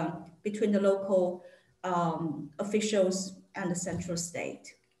with between the local officials and the central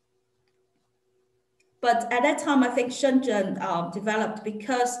state. But at that time, I think Shenzhen developed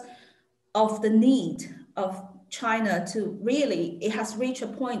because of the need of China to really, it has reached a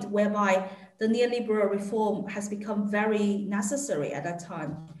point whereby the neoliberal reform has become very necessary at that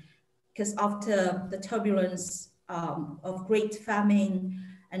time. Because after the turbulence of Great Famine,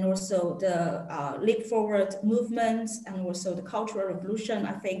 and also the leap forward movements, and also the Cultural Revolution,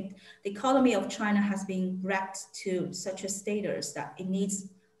 I think the economy of China has been wrecked to such a status that it needs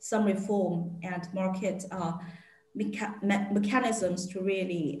some reform and market mechanisms to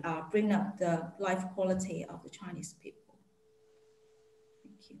really bring up the life quality of the Chinese people.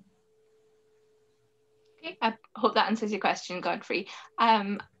 Thank you. Okay, I hope that answers your question, Godfrey.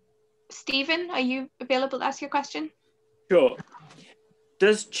 Stephen, are you available to ask your question? Sure.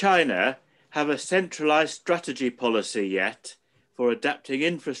 Does China have a centralized strategy policy yet for adapting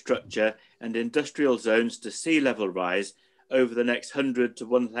infrastructure and industrial zones to sea level rise over the next 100 to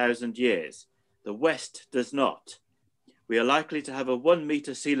 1,000 years? The West does not. We are likely to have a 1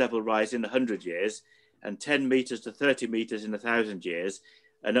 meter sea level rise in 100 years, and 10 meters to 30 meters in 1,000 years,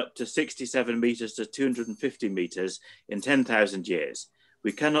 and up to 67 meters to 250 meters in 10,000 years.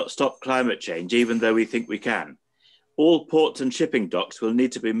 We cannot stop climate change, even though we think we can. All ports and shipping docks will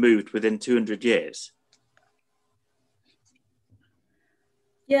need to be moved within 200 years.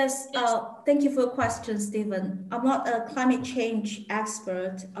 Yes, thank you for your question, Stephen. I'm not a climate change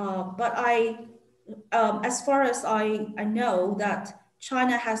expert, but as far as I know, that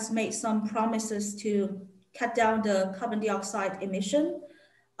China has made some promises to cut down the carbon dioxide emission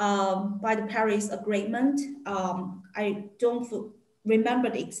by the Paris Agreement. I don't remember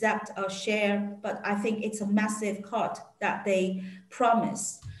the exact share, but I think it's a massive cut that they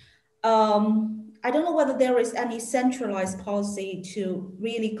promised. I don't know whether there is any centralized policy to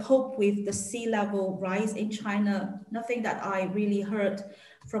really cope with the sea level rise in China. Nothing that I really heard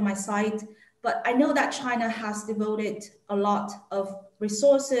from my side, but I know that China has devoted a lot of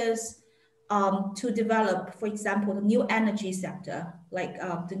resources to develop, for example, the new energy sector, like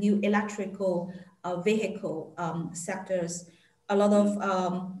the new electrical vehicle sectors, a lot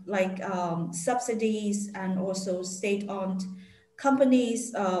of subsidies and also state-owned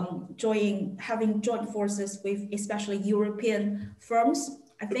companies having joint forces with especially European firms.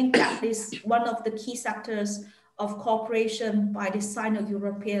 I think that is one of the key sectors of cooperation by the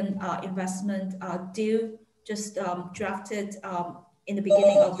Sino-European investment deal just drafted in the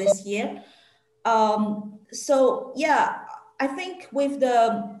beginning of this year. So yeah, I think with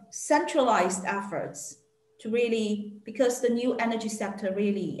the centralized efforts to really, because the new energy sector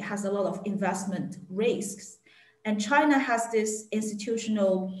really has a lot of investment risks, and China has this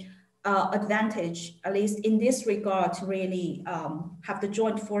institutional advantage, at least in this regard, to really have the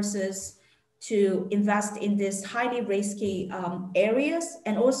joint forces to invest in these highly risky areas.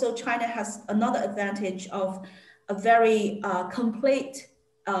 And also China has another advantage of a very complete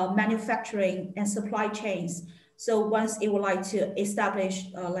manufacturing and supply chains. So once it would like to establish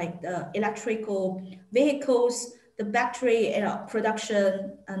like the electrical vehicles, the battery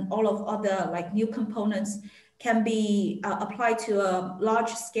production and all of other like new components can be applied to a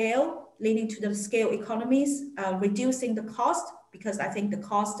large scale, leading to the scale economies, reducing the cost, because I think the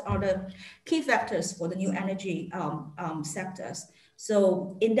costs are the key factors for the new energy sectors.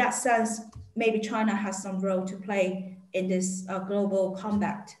 So in that sense, maybe China has some role to play in this global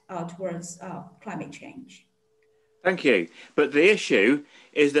combat towards climate change. Thank you. But the issue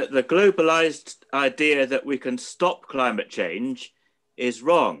is that the globalized idea that we can stop climate change is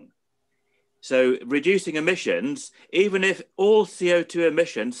wrong. So reducing emissions, even if all CO2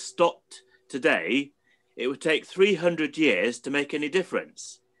 emissions stopped today, it would take 300 years to make any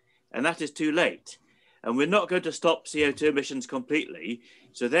difference. And that is too late. And we're not going to stop CO2 emissions completely.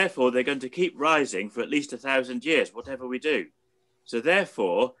 So therefore, they're going to keep rising for at least 1,000 years, whatever we do. So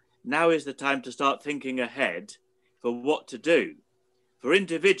therefore, now is the time to start thinking ahead for what to do. For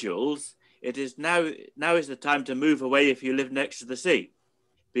individuals, it is now is the time to move away if you live next to the sea.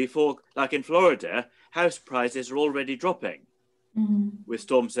 Before, like in Florida, house prices are already dropping with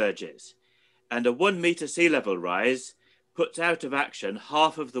storm surges. And a 1 meter sea level rise puts out of action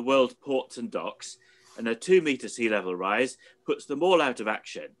half of the world's ports and docks, and a 2 meter sea level rise puts them all out of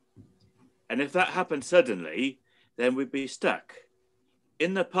action. And if that happened suddenly, then we'd be stuck.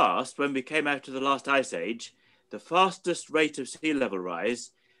 In the past, when we came out of the last ice age, the fastest rate of sea level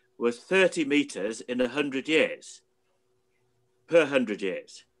rise was 30 meters in 100 years, per 100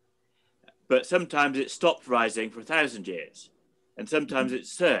 years. But sometimes it stopped rising for 1,000 years, and sometimes it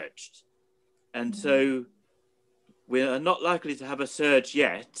surged. And so we are not likely to have a surge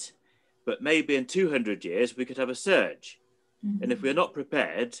yet, but maybe in 200 years we could have a surge. And if we're not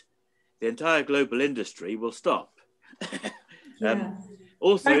prepared, the entire global industry will stop.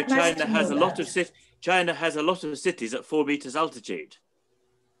 Also, China has a lot of China has a lot of cities at 4 meters altitude.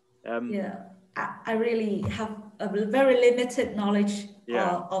 I really have a very limited knowledge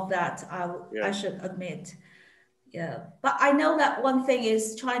of that. I should admit. But I know that one thing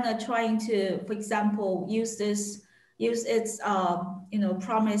is China trying to, for example, use its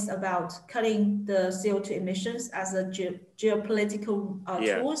promise about cutting the CO2 emissions as a geopolitical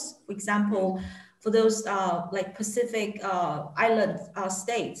tools. For example, for those like Pacific island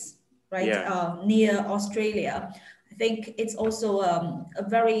states, right, near Australia. I think it's also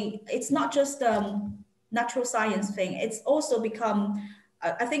it's not just natural science thing. It's also become,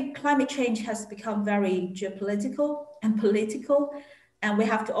 I think climate change has become very geopolitical and political, and we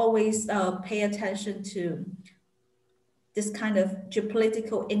have to always pay attention to this kind of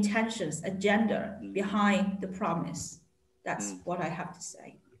geopolitical intentions, agenda behind the promise. That's what I have to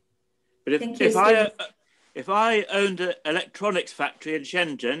say. But if I owned an electronics factory in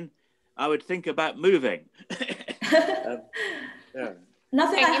Shenzhen, I would think about moving.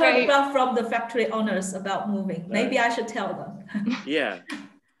 Nothing I heard about from the factory owners about moving. Maybe I should tell them.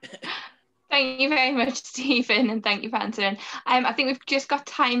 Thank you very much, Stephen, and thank you for answering. I think we've just got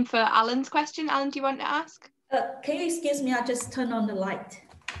time for Alan's question. Alan, do you want to ask? Can you excuse me? I just turned on the light.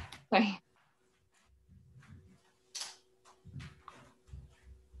 Sorry.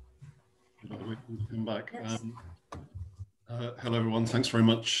 Come back. Yes. Hello, everyone. Thanks very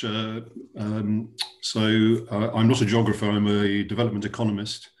much. I'm not a geographer. I'm a development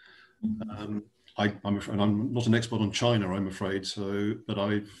economist. I'm afraid I'm not an expert on China, I'm afraid. But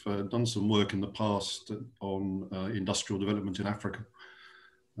I've done some work in the past on industrial development in Africa.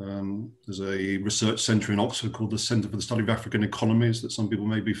 There's a research centre in Oxford called the Centre for the Study of African Economies that some people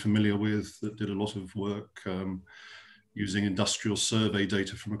may be familiar with, that did a lot of work using industrial survey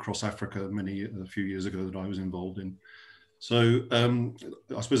data from across Africa a few years ago that I was involved in. So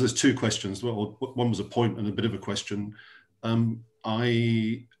I suppose there's two questions. Well, one was a point and a bit of a question.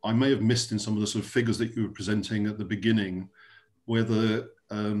 I may have missed in some of the sort of figures that you were presenting at the beginning, whether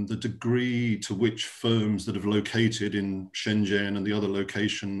the degree to which firms that have located in Shenzhen and the other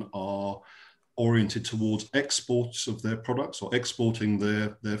location are oriented towards exports of their products or exporting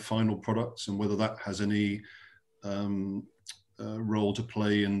their final products, and whether that has any role to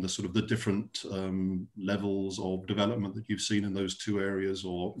play in the sort of the different levels of development that you've seen in those two areas,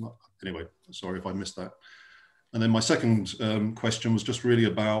 or anyway, sorry if I missed that. And then my second question was just really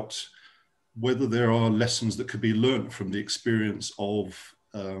about whether there are lessons that could be learned from the experience of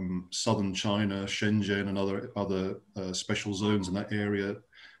southern China, Shenzhen and other special zones in that area,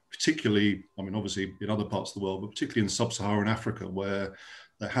 particularly, I mean, obviously in other parts of the world, but particularly in sub-Saharan Africa, where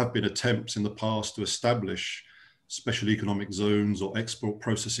there have been attempts in the past to establish special economic zones or export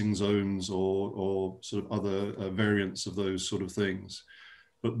processing zones or sort of other variants of those sort of things,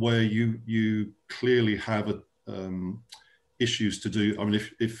 but where you clearly have issues to do. I mean,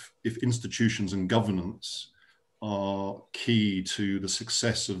 if institutions and governance are key to the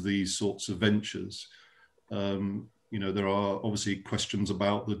success of these sorts of ventures, you know, there are obviously questions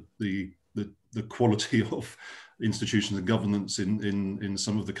about the quality of institutions and governance in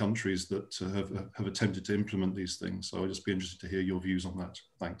some of the countries that have attempted to implement these things. So I'd just be interested to hear your views on that.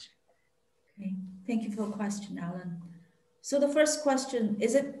 Thanks. Okay, thank you for the question, Alan. So the first question,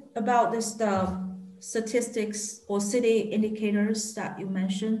 is it about this statistics or city indicators that you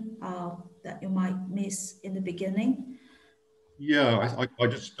mentioned that you might miss in the beginning? Yeah,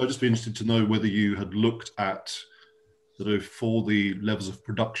 I'd just be interested to know whether you had looked at sort of for the levels of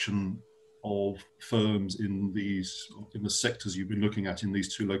production of firms in the sectors you've been looking at in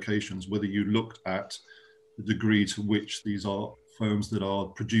these two locations, whether you looked at the degree to which these are firms that are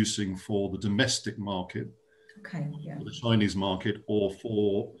producing for the domestic market, okay, yeah, for the Chinese market, or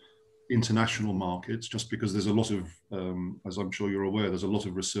for international markets, just because there's a lot of, as I'm sure you're aware, there's a lot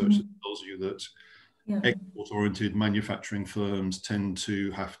of research that tells you that export-oriented manufacturing firms tend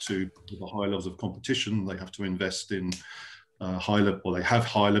to have to, with the high levels of competition, they have to invest in they have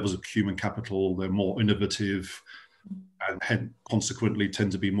high levels of human capital, they're more innovative, and hence consequently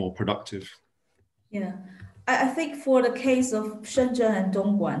tend to be more productive. Yeah, I think for the case of Shenzhen and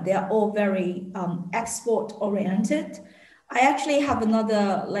Dongguan, they are all very export-oriented. I actually have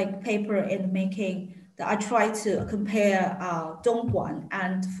another paper in the making that I try to compare Dongguan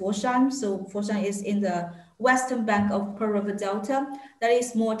and Foshan. So Foshan is in the western bank of Pearl River Delta. That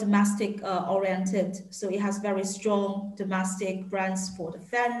is more domestic oriented. So it has very strong domestic brands for the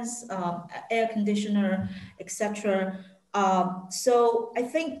fans, air conditioner, etc. So I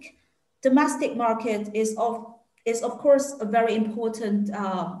think domestic market is of course a very important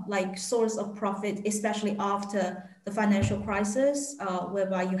source of profit, especially after the financial crisis,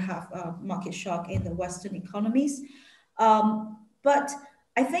 whereby you have market shock in the Western economies. But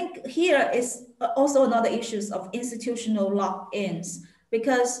I think here is also another issues of institutional lock-ins,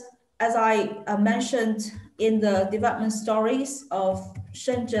 because as I mentioned in the development stories of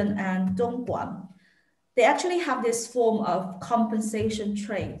Shenzhen and Dongguan, they actually have this form of compensation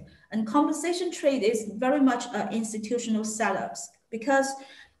trade. And compensation trade is very much institutional setups, because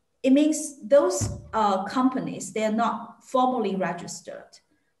it means those companies, they are not formally registered.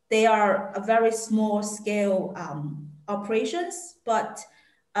 They are a very small scale operations, but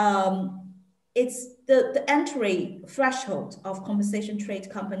it's the entry threshold of compensation trade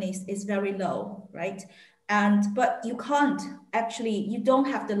companies is very low, right? But you can't actually, you don't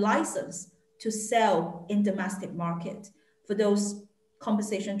have the license to sell in domestic market for those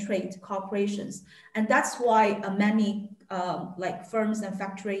compensation trade corporations. And that's why many firms and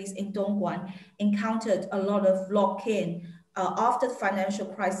factories in Dongguan encountered a lot of lock-in after the financial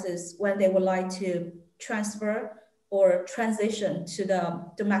crisis, when they would like to transfer or transition to the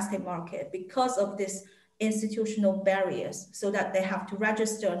domestic market because of this institutional barriers, so that they have to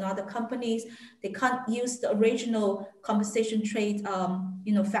register another companies. They can't use the original compensation trade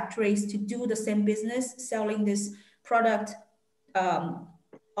factories to do the same business, selling this product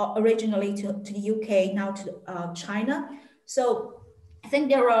originally to the UK, now to China. So I think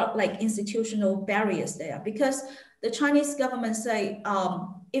there are institutional barriers there, because the Chinese government say,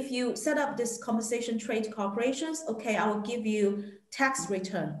 if you set up this compensation trade corporations, okay, I will give you tax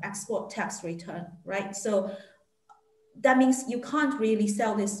return, export tax return, right? So that means you can't really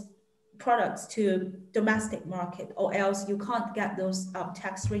sell this products to domestic market, or else you can't get those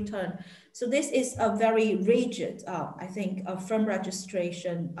tax return. So this is a very rigid, I think, firm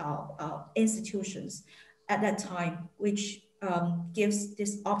registration institutions at that time, which gives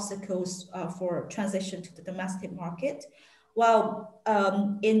these obstacles for transition to the domestic market. While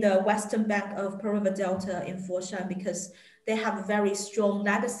in the Western Bank of Pearl River Delta in Foshan, because they have a very strong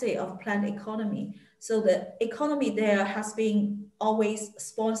legacy of planned economy. So the economy there has been always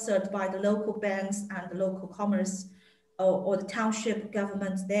sponsored by the local banks and the local commerce or the township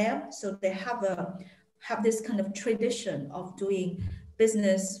government there. So they have this kind of tradition of doing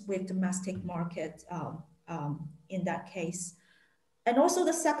business with domestic market in that case. And also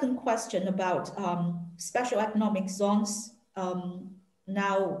the second question about special economic zones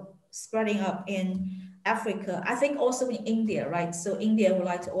now spreading up in Africa, I think also in India, right? So India would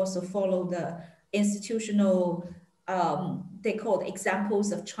like to also follow the institutional, they call it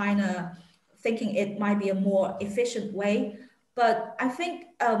examples of China, thinking it might be a more efficient way. But I think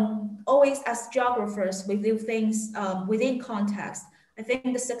always as geographers, we view things within context. I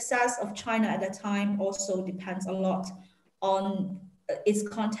think the success of China at that time also depends a lot on its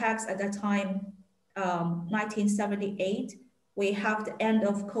context at that time. 1978, we have the end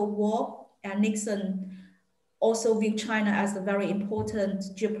of Cold War, and Nixon also viewed China as a very important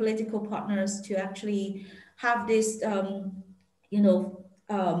geopolitical partners to actually have this,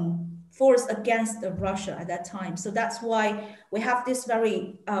 force against Russia at that time. So that's why we have this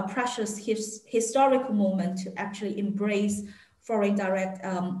very precious historical moment to actually embrace foreign direct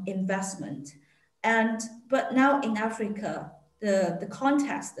investment. But now in Africa, the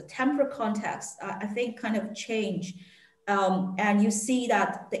context, the temporal context, I think kind of changed. And you see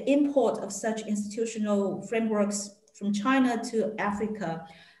that the import of such institutional frameworks from China to Africa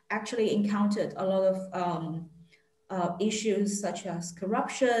actually encountered a lot of issues such as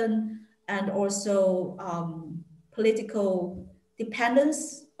corruption and also political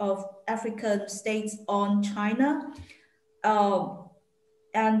dependence of African states on China.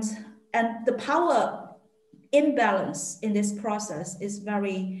 And the power imbalance in this process is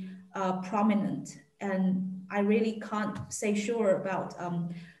very prominent. And I really can't say sure about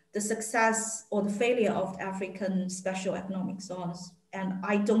the success or the failure of African special economic zones. And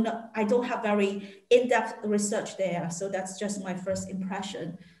I don't have very in-depth research there. So that's just my first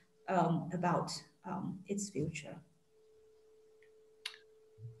impression about its future.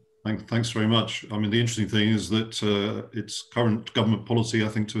 Thanks very much. I mean, the interesting thing is that it's current government policy, I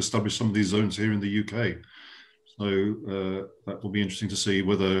think, to establish some of these zones here in the UK. So that will be interesting to see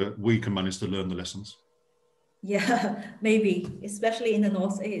whether we can manage to learn the lessons. Yeah, maybe, especially in the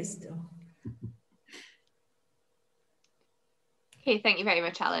Northeast. Okay, thank you very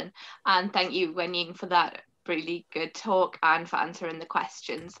much, Alan. And thank you, Wenying, for that really good talk and for answering the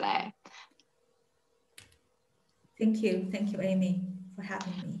questions there. Thank you, Amy, for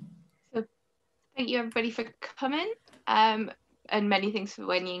having me. So, thank you everybody for coming, and many thanks for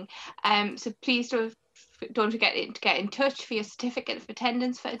Wenying. So please don't forget to get in touch for your certificate of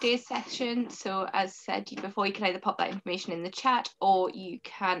attendance for today's session. So as said before, you can either pop that information in the chat or you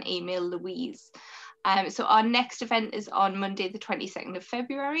can email Louise. So our next event is on Monday, the 22nd of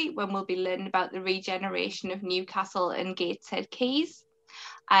February, when we'll be learning about the regeneration of Newcastle and Gateshead Quays.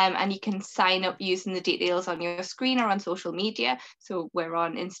 And you can sign up using the details on your screen or on social media. So we're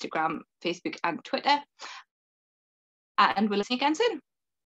on Instagram, Facebook and Twitter. And we'll see you again soon.